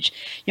damage.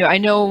 I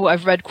know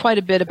I've read quite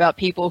a bit about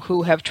people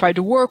who have tried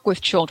to work with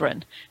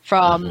children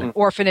from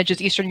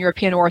orphanages, Eastern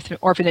European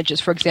orphanages,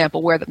 for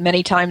example, where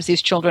many times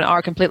these children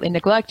are completely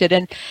neglected,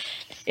 and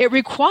it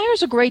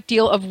requires a great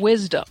deal of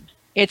wisdom.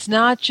 It's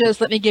not just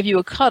let me give you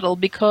a cuddle,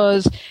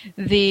 because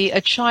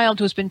a child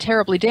who's been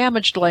terribly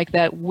damaged like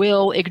that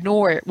will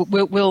ignore it,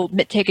 will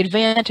take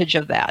advantage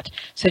of that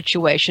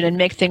situation and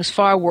make things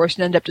far worse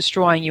and end up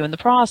destroying you in the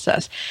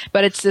process.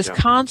 But it's this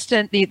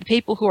constant, the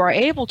people who are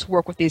able to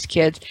work with these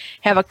kids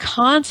have a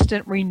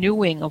constant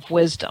renewing of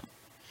wisdom.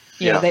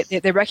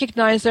 They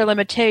recognize their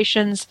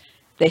limitations,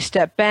 they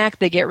step back,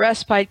 they get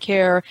respite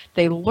care,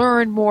 they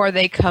learn more,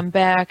 they come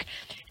back.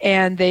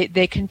 And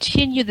they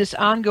continue this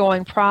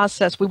ongoing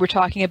process we were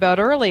talking about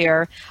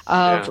earlier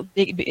of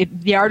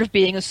the art of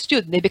being a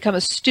student. They become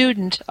a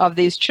student of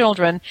these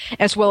children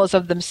as well as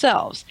of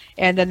themselves.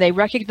 And then they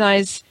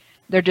recognize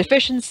their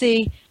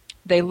deficiency,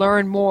 they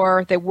learn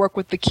more, they work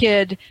with the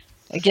kid.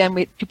 Again,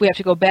 we have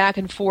to go back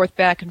and forth,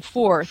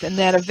 and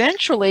that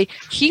eventually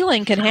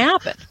healing can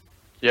happen.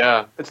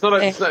 Yeah,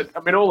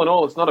 all in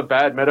all, it's not a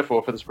bad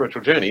metaphor for the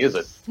spiritual journey, is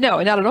it?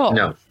 No, not at all.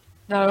 No.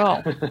 Not at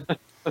all.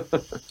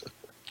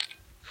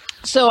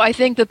 So I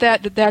think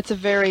that's a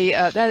very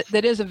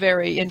that is a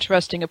very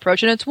interesting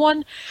approach, and it's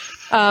one.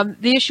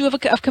 The issue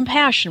of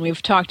compassion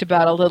we've talked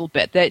about a little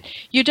bit. That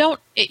you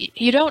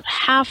don't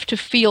have to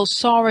feel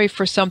sorry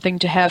for something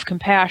to have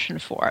compassion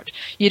for it.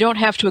 You don't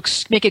have to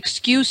make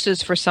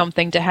excuses for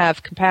something to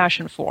have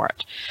compassion for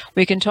it.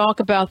 We can talk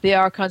about the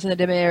archons and the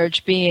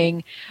demiurge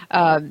being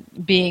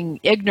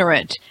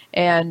ignorant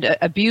and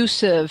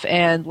abusive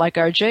and like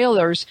our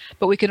jailers,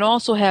 but we can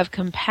also have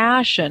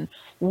compassion.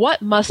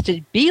 What must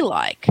it be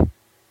like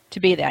to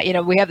be that?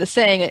 We have the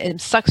saying, it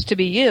sucks to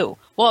be you.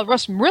 Well, it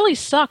must really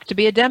suck to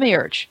be a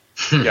demiurge.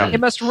 Yeah. It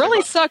must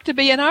really suck to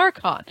be an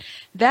archon.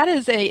 That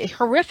is a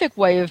horrific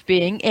way of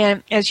being,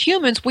 and as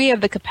humans, we have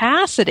the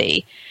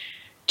capacity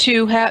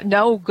to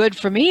know good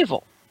from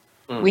evil.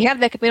 We have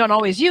that. We don't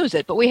always use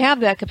it, but we have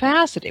that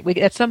capacity.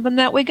 It's something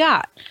that we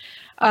got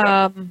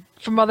from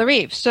Mother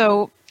Eve.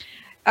 So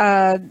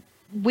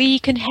we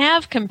can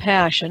have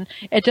compassion.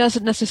 It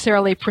doesn't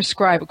necessarily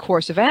prescribe a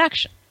course of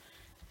action.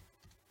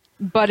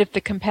 But if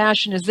the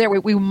compassion is there,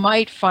 we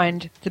might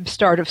find the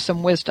start of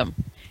some wisdom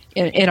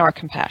in our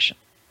compassion.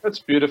 That's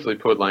beautifully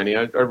put, Lainey.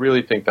 I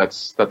really think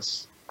that's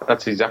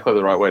exactly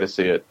the right way to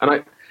see it.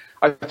 And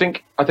I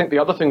think the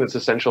other thing that's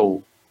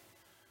essential.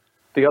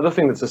 The other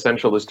thing that's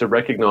essential is to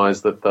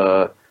recognize that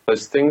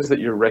those things that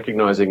you're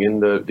recognizing in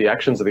the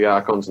actions of the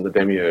archons and the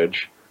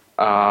demiurge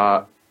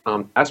are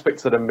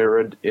aspects that are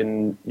mirrored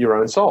in your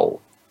own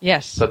soul.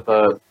 Yes.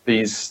 That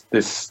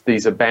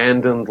these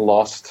abandoned,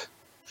 lost,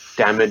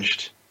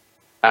 damaged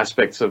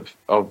aspects of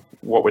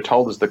what we're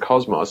told as the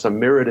cosmos are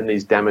mirrored in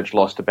these damaged,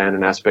 lost,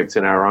 abandoned aspects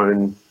in our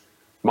own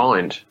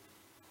mind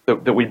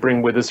that we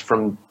bring with us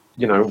from,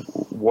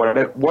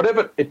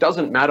 whatever. It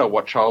doesn't matter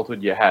what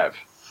childhood you have.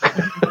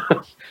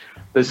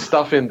 There's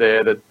stuff in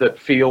there that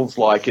feels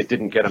like it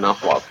didn't get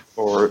enough love,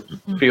 or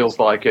feels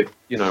like it,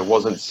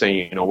 wasn't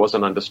seen or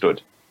wasn't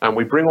understood. And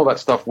we bring all that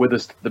stuff with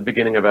us to the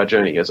beginning of our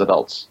journey as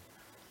adults.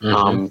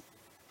 Mm-hmm.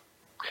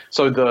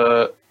 So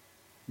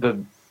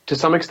to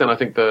some extent, I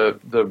think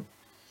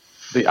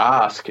the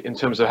ask in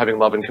terms of having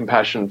love and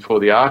compassion for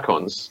the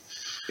archons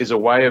is a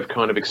way of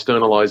kind of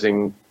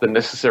externalizing the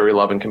necessary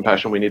love and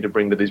compassion we need to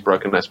bring to these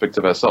broken aspects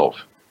of ourselves.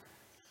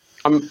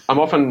 I'm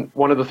often,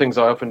 one of the things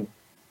I often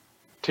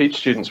teach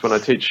students when I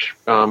teach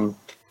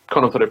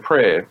contemplative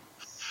prayer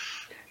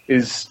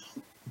is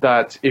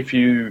that if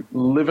you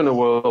live in a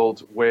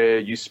world where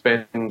you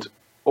spend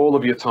all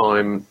of your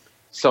time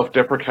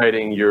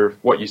self-deprecating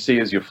what you see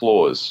as your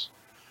flaws,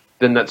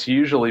 then that's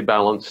usually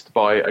balanced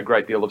by a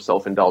great deal of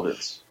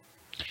self-indulgence.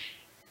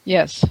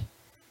 Yes.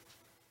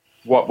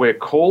 What we're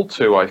called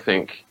to, I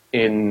think,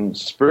 in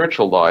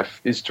spiritual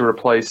life is to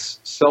replace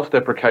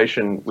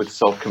self-deprecation with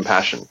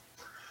self-compassion,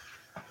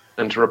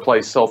 and to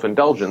replace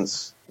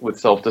self-indulgence with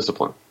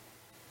self-discipline.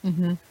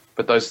 Mm-hmm.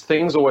 But those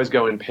things always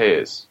go in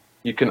pairs.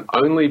 You can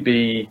only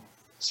be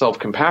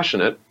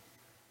self-compassionate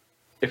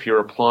if you're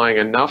applying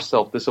enough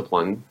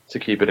self-discipline to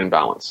keep it in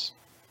balance,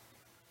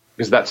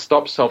 because that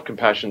stops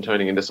self-compassion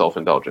turning into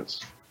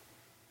self-indulgence.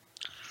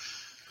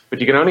 But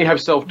you can only have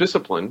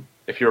self-discipline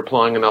if you're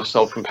applying enough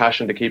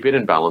self-compassion to keep it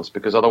in balance,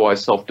 because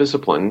otherwise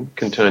self-discipline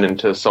can turn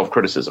into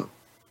self-criticism.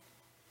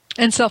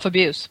 And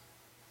self-abuse.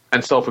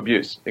 And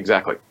self-abuse,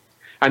 exactly.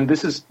 And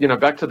this is,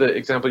 back to the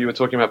example you were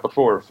talking about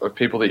before of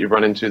people that you've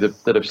run into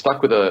that have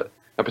stuck with a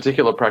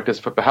particular practice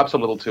for perhaps a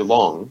little too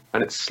long,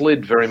 and it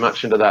slid very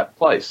much into that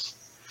place.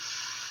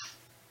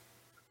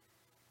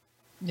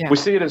 Yeah. We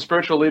see it in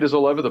spiritual leaders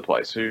all over the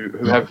place who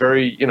have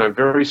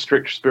very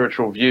strict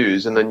spiritual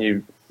views, and then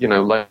you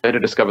later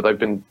discover they've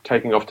been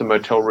taking off to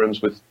motel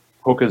rooms with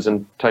hookers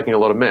and taking a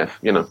lot of meth,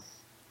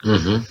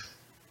 Mm-hmm.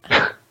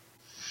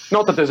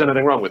 Not that there's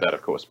anything wrong with that,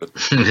 of course, but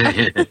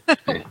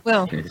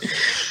well,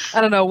 I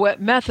don't know. What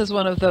meth is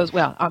one of those.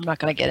 Well, I'm not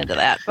going to get into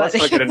that. But let's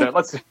not get into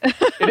it.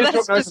 It is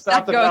hypnosis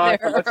after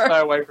dark, but let's stay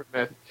away from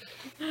meth.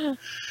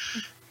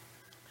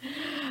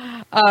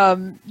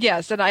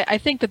 Yes, and I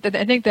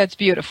think that's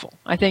beautiful.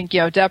 I think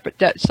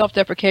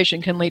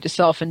self-deprecation can lead to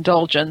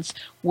self-indulgence,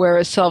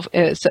 whereas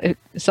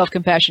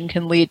self-compassion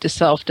can lead to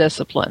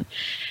self-discipline.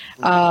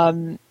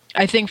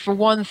 I think, for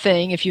one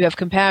thing, if you have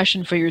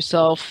compassion for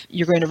yourself,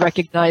 you're going to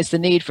recognize the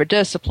need for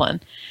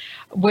discipline.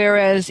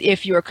 Whereas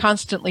if you're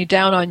constantly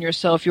down on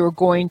yourself, you're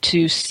going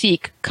to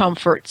seek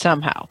comfort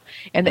somehow,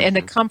 and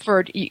the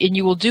comfort, and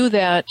you will do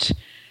that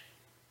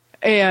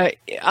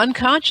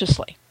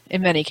unconsciously.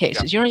 In many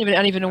cases, you're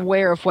not even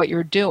aware of what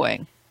you're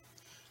doing.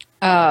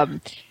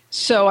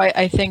 So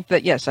I think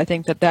that, yes, I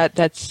think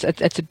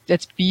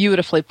that's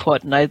beautifully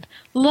put, and I'd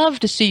love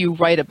to see you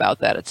write about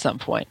that at some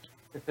point.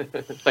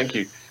 Thank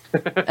you.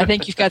 I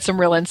think you've got some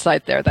real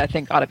insight there that I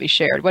think ought to be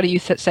shared. What do you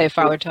say,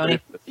 Father Tony?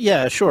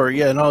 Yeah, sure.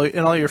 Yeah, in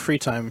all your free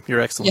time, Your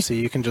Excellency,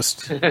 you can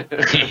just throw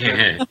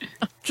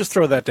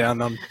that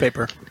down on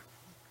paper.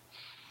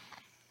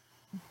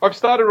 I've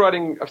started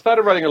writing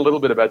a little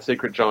bit about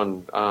Secret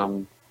John.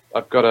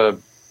 I've got a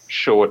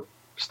short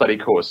study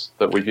course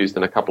that we've used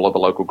in a couple of the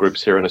local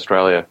groups here in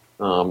Australia.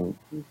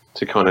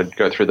 to kind of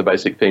go through the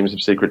basic themes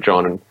of Secret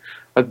John, and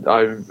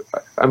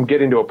I'm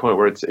getting to a point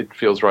where it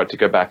feels right to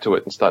go back to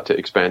it and start to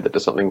expand it to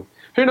something.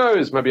 Who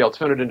knows? Maybe I'll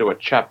turn it into a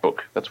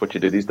chapbook. That's what you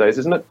do these days,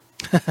 isn't it?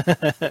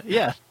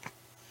 Yeah.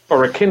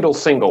 Or a Kindle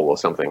single or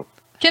something.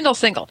 Kindle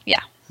single,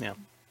 yeah. Yeah.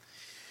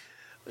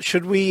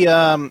 Should we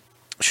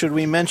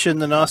mention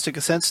the Gnostic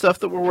Ascent stuff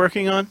that we're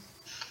working on?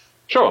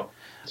 Sure.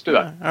 Let's do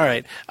that. All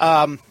right.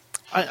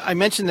 I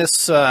mentioned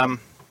this.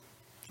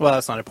 Well,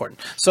 that's not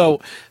important.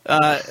 So,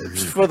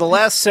 for the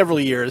last several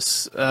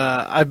years,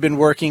 I've been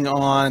working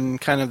on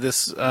kind of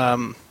this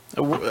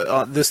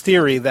this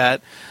theory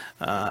that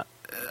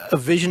a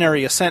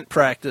visionary ascent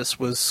practice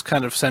was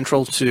kind of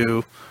central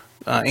to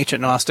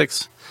ancient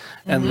Gnostics,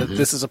 and that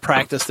this is a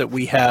practice that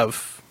we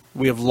have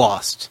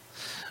lost.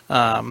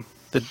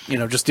 That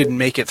just didn't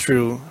make it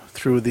through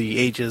the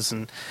ages,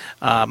 and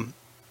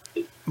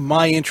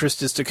my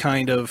interest is to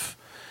kind of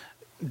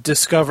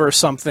discover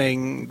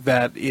something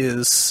that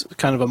is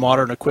kind of a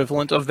modern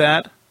equivalent of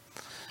that.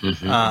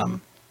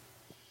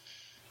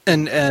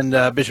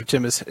 And Bishop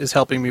Tim is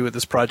helping me with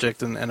this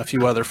project, and a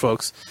few other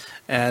folks,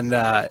 and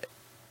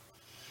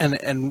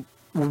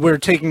we're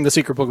taking the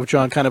Secret Book of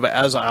John kind of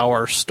as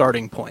our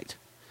starting point.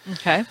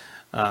 Okay.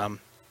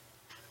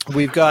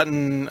 We've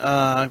gotten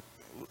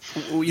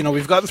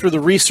through the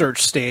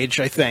research stage,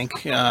 I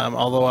think,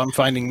 although I'm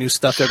finding new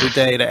stuff every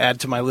day to add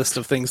to my list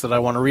of things that I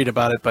want to read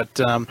about it. But,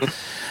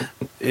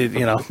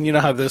 you know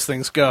how those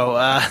things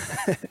go.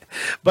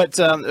 But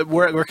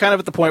we're kind of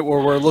at the point where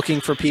we're looking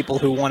for people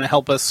who want to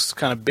help us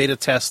kind of beta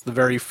test the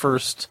very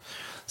first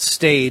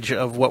stage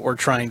of what we're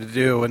trying to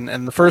do.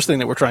 And the first thing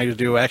that we're trying to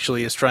do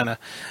actually is trying to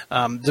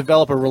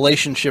develop a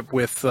relationship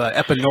with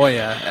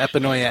Epinoia.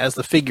 Epinoia as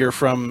the figure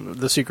from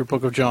the Secret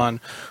Book of John,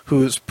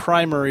 whose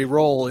primary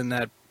role in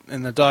the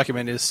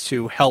document is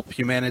to help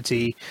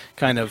humanity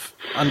kind of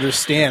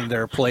understand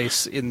their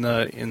place in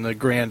the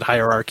grand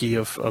hierarchy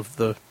of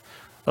the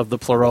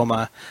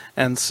Pleroma.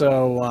 And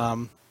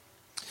so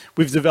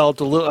we've developed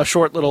a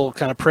short little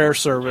kind of prayer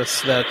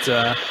service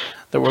that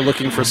we're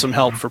looking for some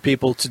help for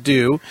people to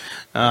do,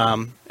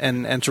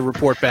 and to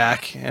report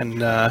back and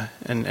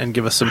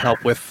give us some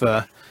help with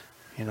how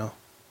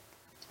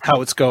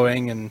it's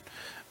going, and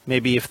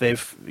maybe if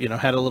they've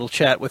had a little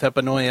chat with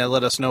Epinoia,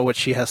 let us know what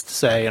she has to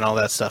say and all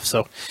that stuff.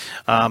 So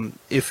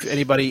if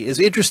anybody is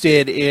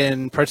interested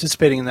in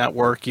participating in that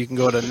work, you can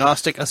go to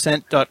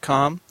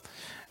GnosticAscent.com,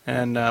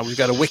 and we've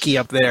got a wiki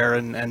up there,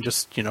 and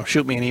just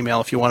shoot me an email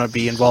if you want to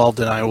be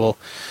involved, and I will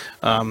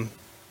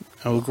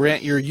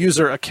grant your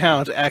user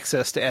account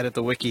access to edit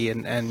the wiki,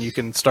 and you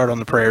can start on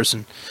the prayers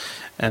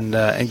and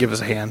give us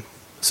a hand.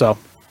 So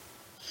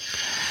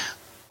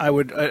I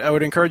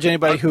would encourage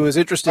anybody who is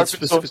interested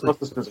specifically.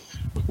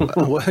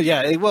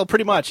 Well,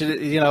 pretty much.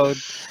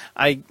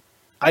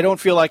 I don't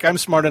feel like I'm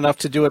smart enough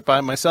to do it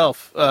by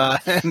myself,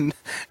 and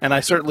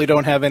I certainly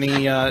don't have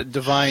any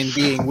divine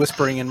being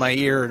whispering in my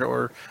ear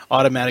or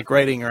automatic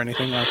writing or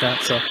anything like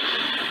that. So,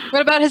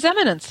 what about His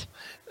Eminence?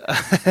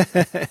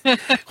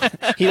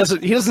 He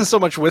doesn't so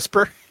much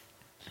whisper.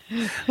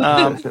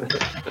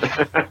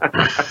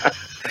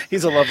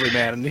 He's a lovely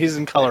man, and he's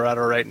in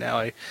Colorado right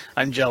now.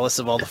 I'm jealous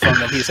of all the fun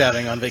that he's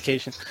having on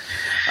vacation.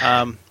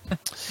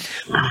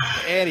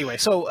 Anyway,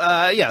 so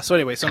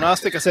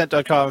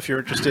GnosticAscent.com if you're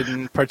interested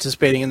in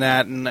participating in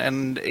that,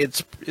 and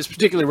it's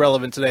particularly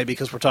relevant today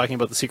because we're talking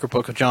about the Secret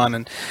Book of John,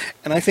 and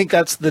I think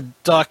that's the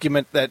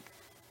document that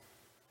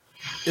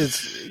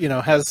is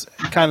has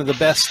kind of the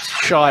best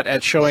shot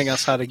at showing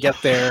us how to get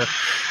there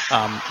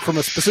from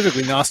a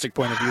specifically Gnostic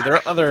point of view. There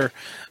are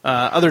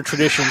other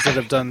traditions that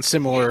have done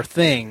similar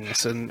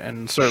things,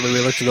 and certainly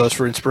we look to those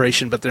for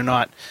inspiration, but they're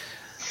not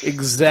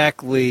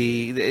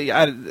exactly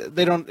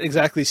they don't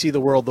exactly see the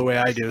world the way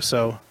I do.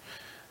 So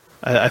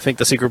I think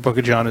the Secret Book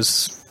of John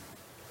is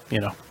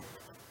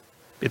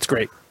it's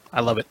great.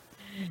 I love it.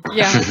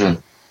 Yeah.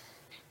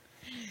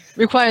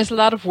 Requires a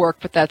lot of work,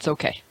 but that's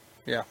okay.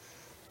 Yeah.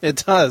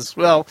 It does.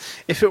 Well,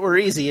 if it were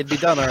easy, it'd be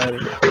done already.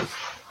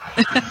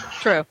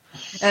 True.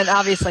 And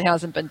obviously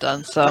hasn't been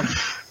done, so.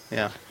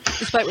 Yeah.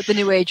 Despite what the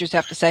New Agers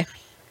have to say.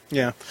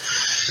 Yeah.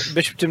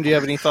 Bishop Tim, do you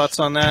have any thoughts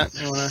on that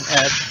you want to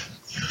add?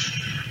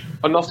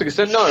 On Gnostic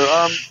Ascent?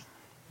 No,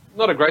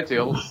 not a great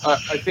deal.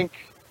 I think...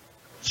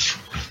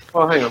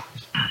 Well, hang on.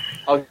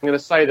 I'm going to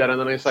say that, and then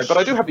I'm going to say, but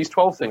I do have these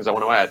 12 things I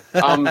want to add.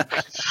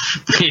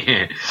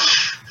 Yeah.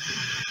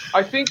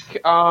 I think...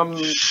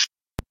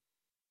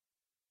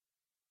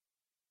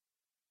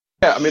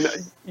 Yeah, I mean,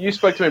 you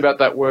spoke to me about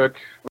that work.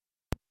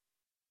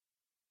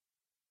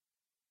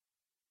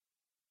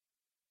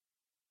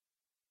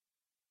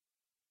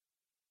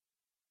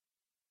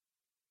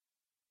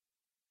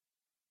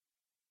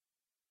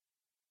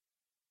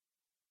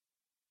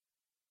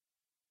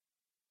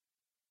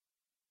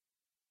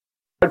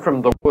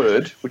 From the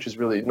word, which is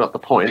really not the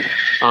point.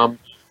 I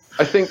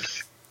think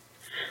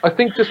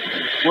just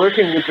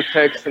working with the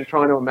text and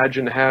trying to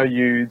imagine how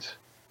you'd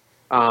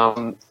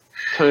turn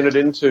it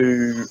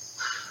into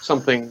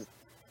something,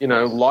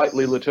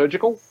 lightly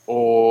liturgical,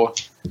 or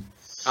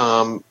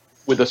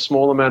with a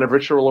small amount of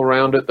ritual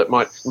around it that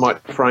might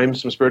frame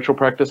some spiritual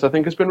practice, I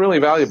think has been really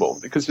valuable,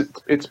 because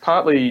it's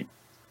partly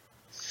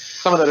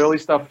some of that early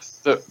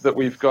stuff that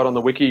we've got on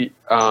the wiki.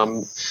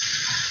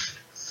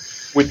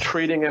 We're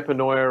treating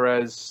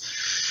epinoia as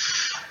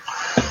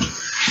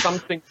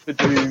something to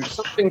do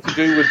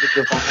with the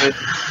divine,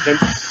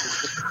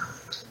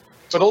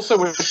 but also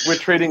we're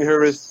treating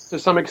her as, to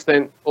some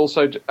extent,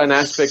 also an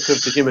aspect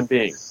of the human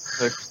being,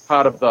 so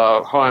part of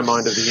the higher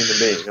mind of the human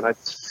being, and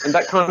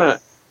that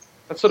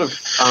sort of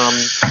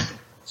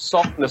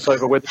softness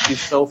over whether she's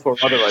self or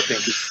other, I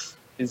think,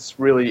 is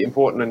really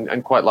important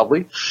and quite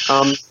lovely.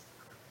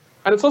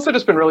 And it's also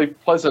just been really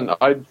pleasant.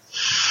 I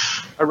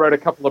wrote a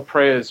couple of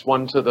prayers,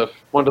 one to the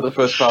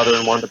First Father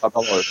and one to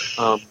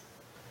Babello,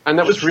 and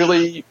that was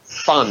really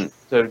fun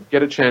to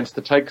get a chance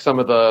to take some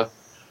of the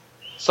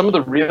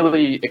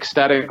really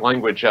ecstatic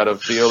language out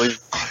of the early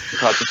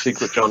parts of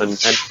Secret John and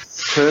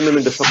turn them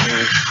into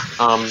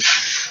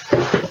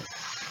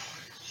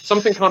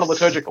something kind of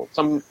liturgical,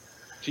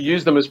 to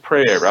use them as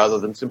prayer rather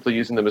than simply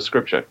using them as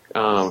scripture,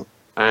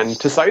 and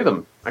to say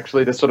them,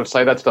 actually, to sort of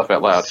say that stuff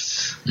out loud.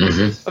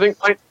 Mm-hmm. I think,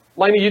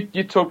 Lainey,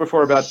 you talked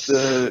before about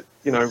some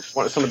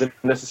of the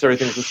necessary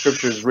things with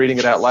scripture is reading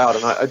it out loud,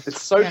 and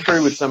it's so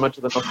true with so much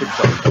of the Gnostic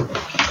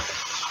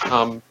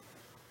stuff.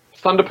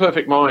 Thunder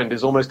Perfect Mind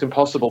is almost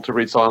impossible to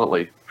read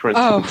silently, for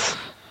instance. Oh.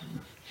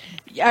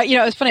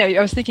 Yeah, it's funny.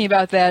 I was thinking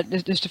about that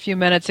just a few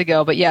minutes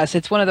ago, but yes,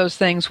 it's one of those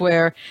things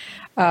where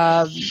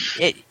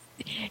it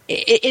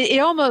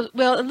almost,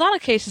 well, in a lot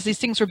of cases, these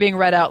things were being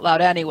read out loud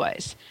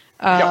anyways.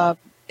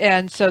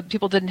 And so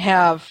people didn't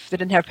have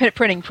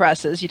printing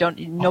presses. I don't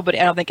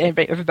think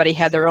everybody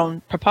had their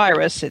own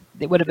papyrus. It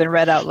would have been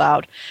read out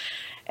loud.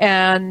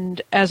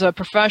 And as a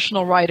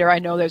professional writer, I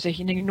know there's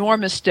an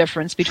enormous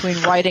difference between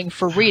writing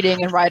for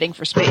reading and writing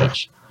for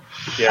speech.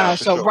 Yeah,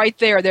 so sure. Right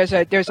there,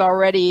 there's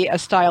already a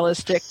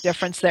stylistic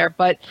difference there.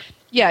 But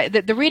yeah,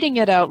 the reading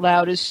it out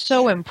loud is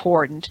so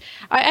important.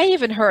 I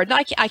even heard,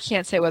 and I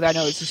can't say whether I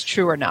know this is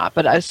true or not,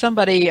 but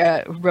somebody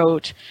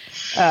wrote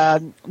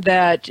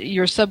that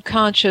your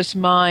subconscious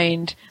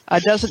mind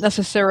doesn't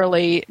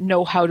necessarily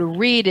know how to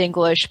read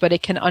English, but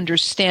it can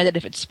understand it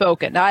if it's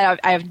spoken. Now,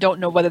 I don't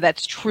know whether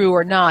that's true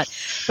or not,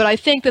 but I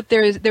think that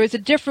there is a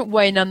different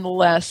way,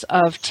 nonetheless,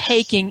 of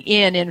taking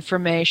in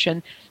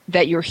information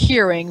that you're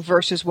hearing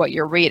versus what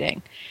you're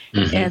reading.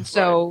 Mm-hmm. And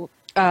so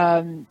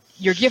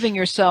you're giving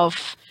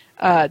yourself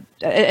an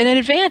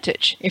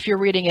advantage if you're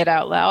reading it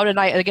out loud. And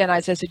again,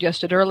 as I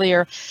suggested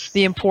earlier,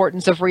 the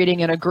importance of reading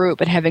in a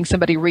group and having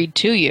somebody read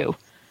to you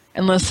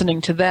and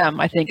listening to them,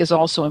 I think, is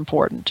also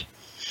important.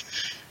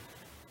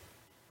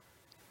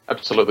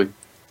 Absolutely.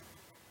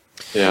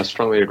 Yeah, I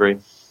strongly agree.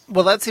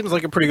 Well, that seems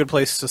like a pretty good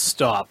place to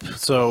stop,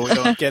 so we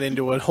don't get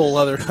into a whole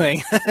other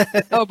thing.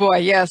 Oh boy,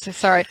 yes.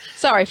 Sorry,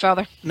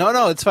 Father.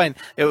 No, it's fine.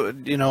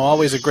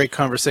 Always a great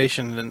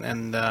conversation,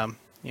 and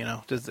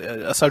just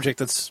a subject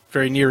that's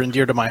very near and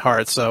dear to my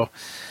heart. So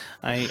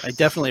I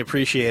definitely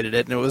appreciated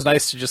it, and it was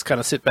nice to just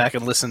kind of sit back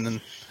and listen and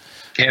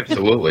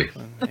absolutely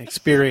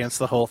experience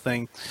the whole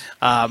thing.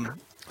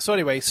 So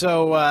anyway,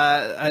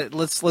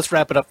 let's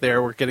wrap it up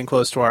there. We're getting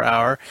close to our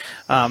hour.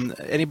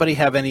 Anybody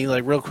have any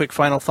real quick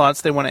final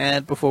thoughts they want to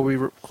add before we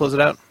close it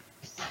out?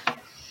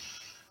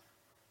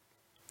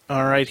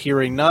 All right,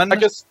 hearing none. I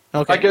guess.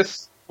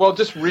 Well,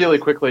 just really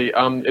quickly,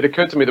 it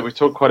occurred to me that we've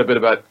talked quite a bit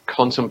about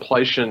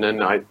contemplation,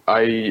 and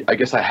I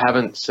guess I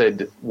haven't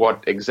said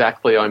what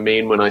exactly I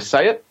mean when I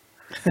say it.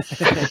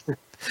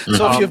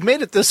 So if you've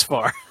made it this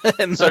far. I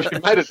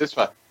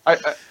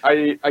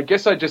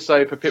guess I'd just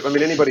say for people,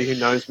 anybody who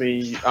knows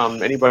me,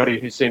 anybody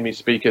who's seen me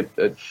speak at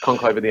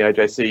Conclave in the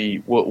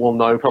AJC will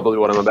know probably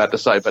what I'm about to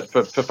say. But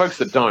for folks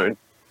that don't,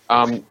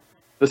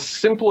 the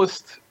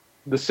simplest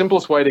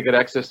way to get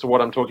access to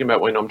what I'm talking about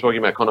when I'm talking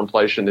about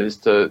contemplation is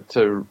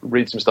to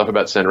read some stuff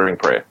about centering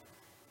prayer.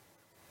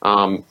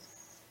 I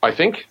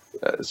think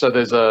so.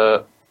 There's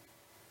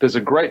a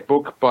great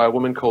book by a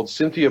woman called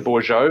Cynthia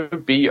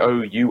Bourgeault,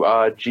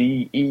 Bourgeault.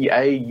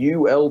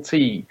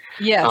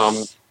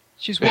 Yes,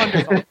 she's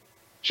wonderful.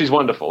 She's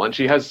wonderful, and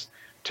she has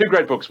two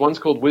great books. One's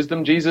called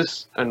Wisdom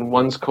Jesus, and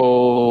one's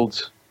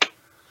called,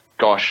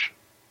 The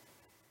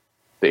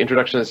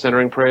Introduction to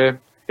Centering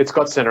Prayer. It's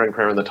got centering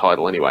prayer in the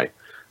title anyway.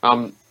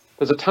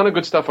 There's a ton of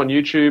good stuff on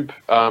YouTube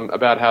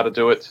about how to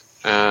do it.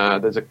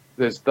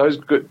 There's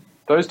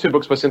those two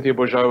books by Cynthia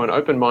Bourgeault and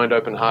Open Mind,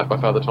 Open Heart by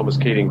Father Thomas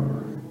Keating.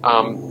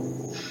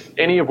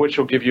 Any of which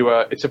will give you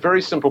it's a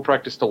very simple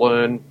practice to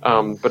learn,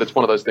 but it's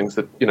one of those things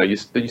that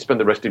you spend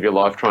the rest of your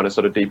life trying to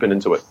sort of deepen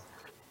into it.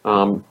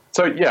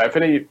 So yeah,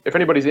 if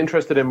anybody's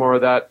interested in more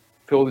of that,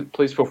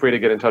 please feel free to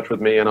get in touch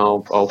with me, and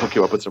I'll hook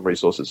you up with some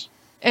resources.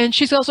 And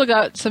she's also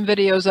got some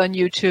videos on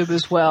YouTube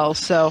as well.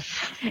 So,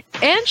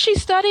 and she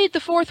studied the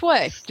Fourth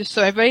Way, just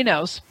so everybody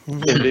knows.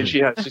 Indeed, she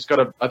has.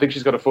 I think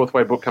she's got a Fourth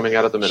Way book coming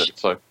out at the minute.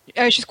 So,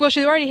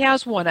 she already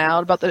has one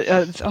out about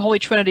the Holy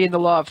Trinity and the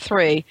Law of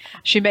Three.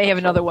 She may have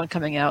another one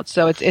coming out.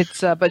 So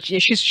but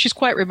she's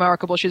quite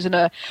remarkable. She's in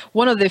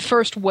one of the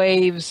first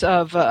waves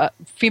of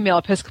female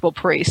Episcopal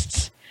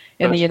priests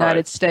in the That's United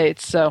right.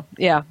 States. So,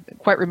 yeah,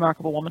 quite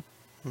remarkable woman.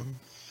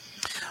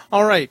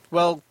 All right.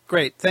 Well,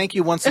 great. Thank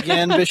you once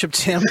again, Bishop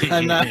Tim.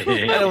 I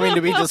don't mean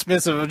to be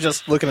dismissive of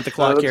just looking at the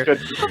clock No, here.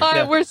 that's good.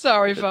 Yeah. We're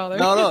sorry, Father.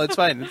 No, it's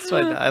fine. It's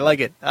fine. I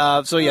like it.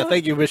 So, yeah,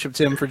 thank you, Bishop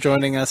Tim, for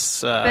joining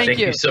us Thank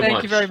you. you so Thank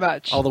much. you very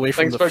much. all the way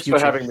from Thanks, the folks, future.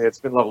 for having me. It's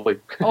been lovely.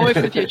 Always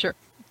for the future.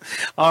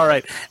 All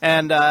right.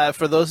 And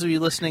for those of you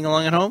listening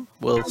along at home,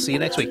 we'll see you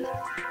next week.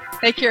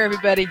 Take care,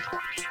 everybody.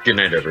 Good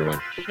night,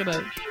 everyone. Good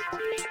night.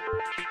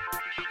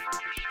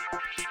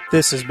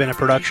 This has been a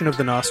production of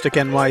the Gnostic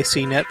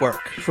NYC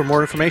Network. For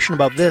more information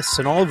about this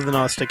and all of the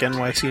Gnostic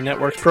NYC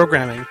Network's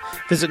programming,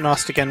 visit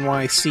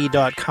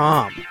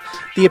GnosticNYC.com.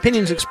 The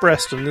opinions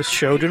expressed on this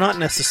show do not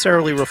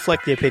necessarily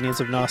reflect the opinions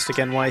of Gnostic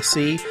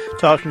NYC,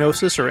 Talk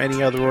Gnosis, or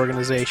any other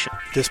organization.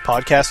 This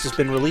podcast has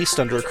been released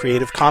under a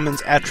Creative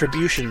Commons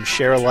Attribution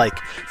Share Alike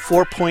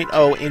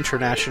 4.0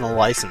 international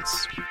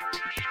license.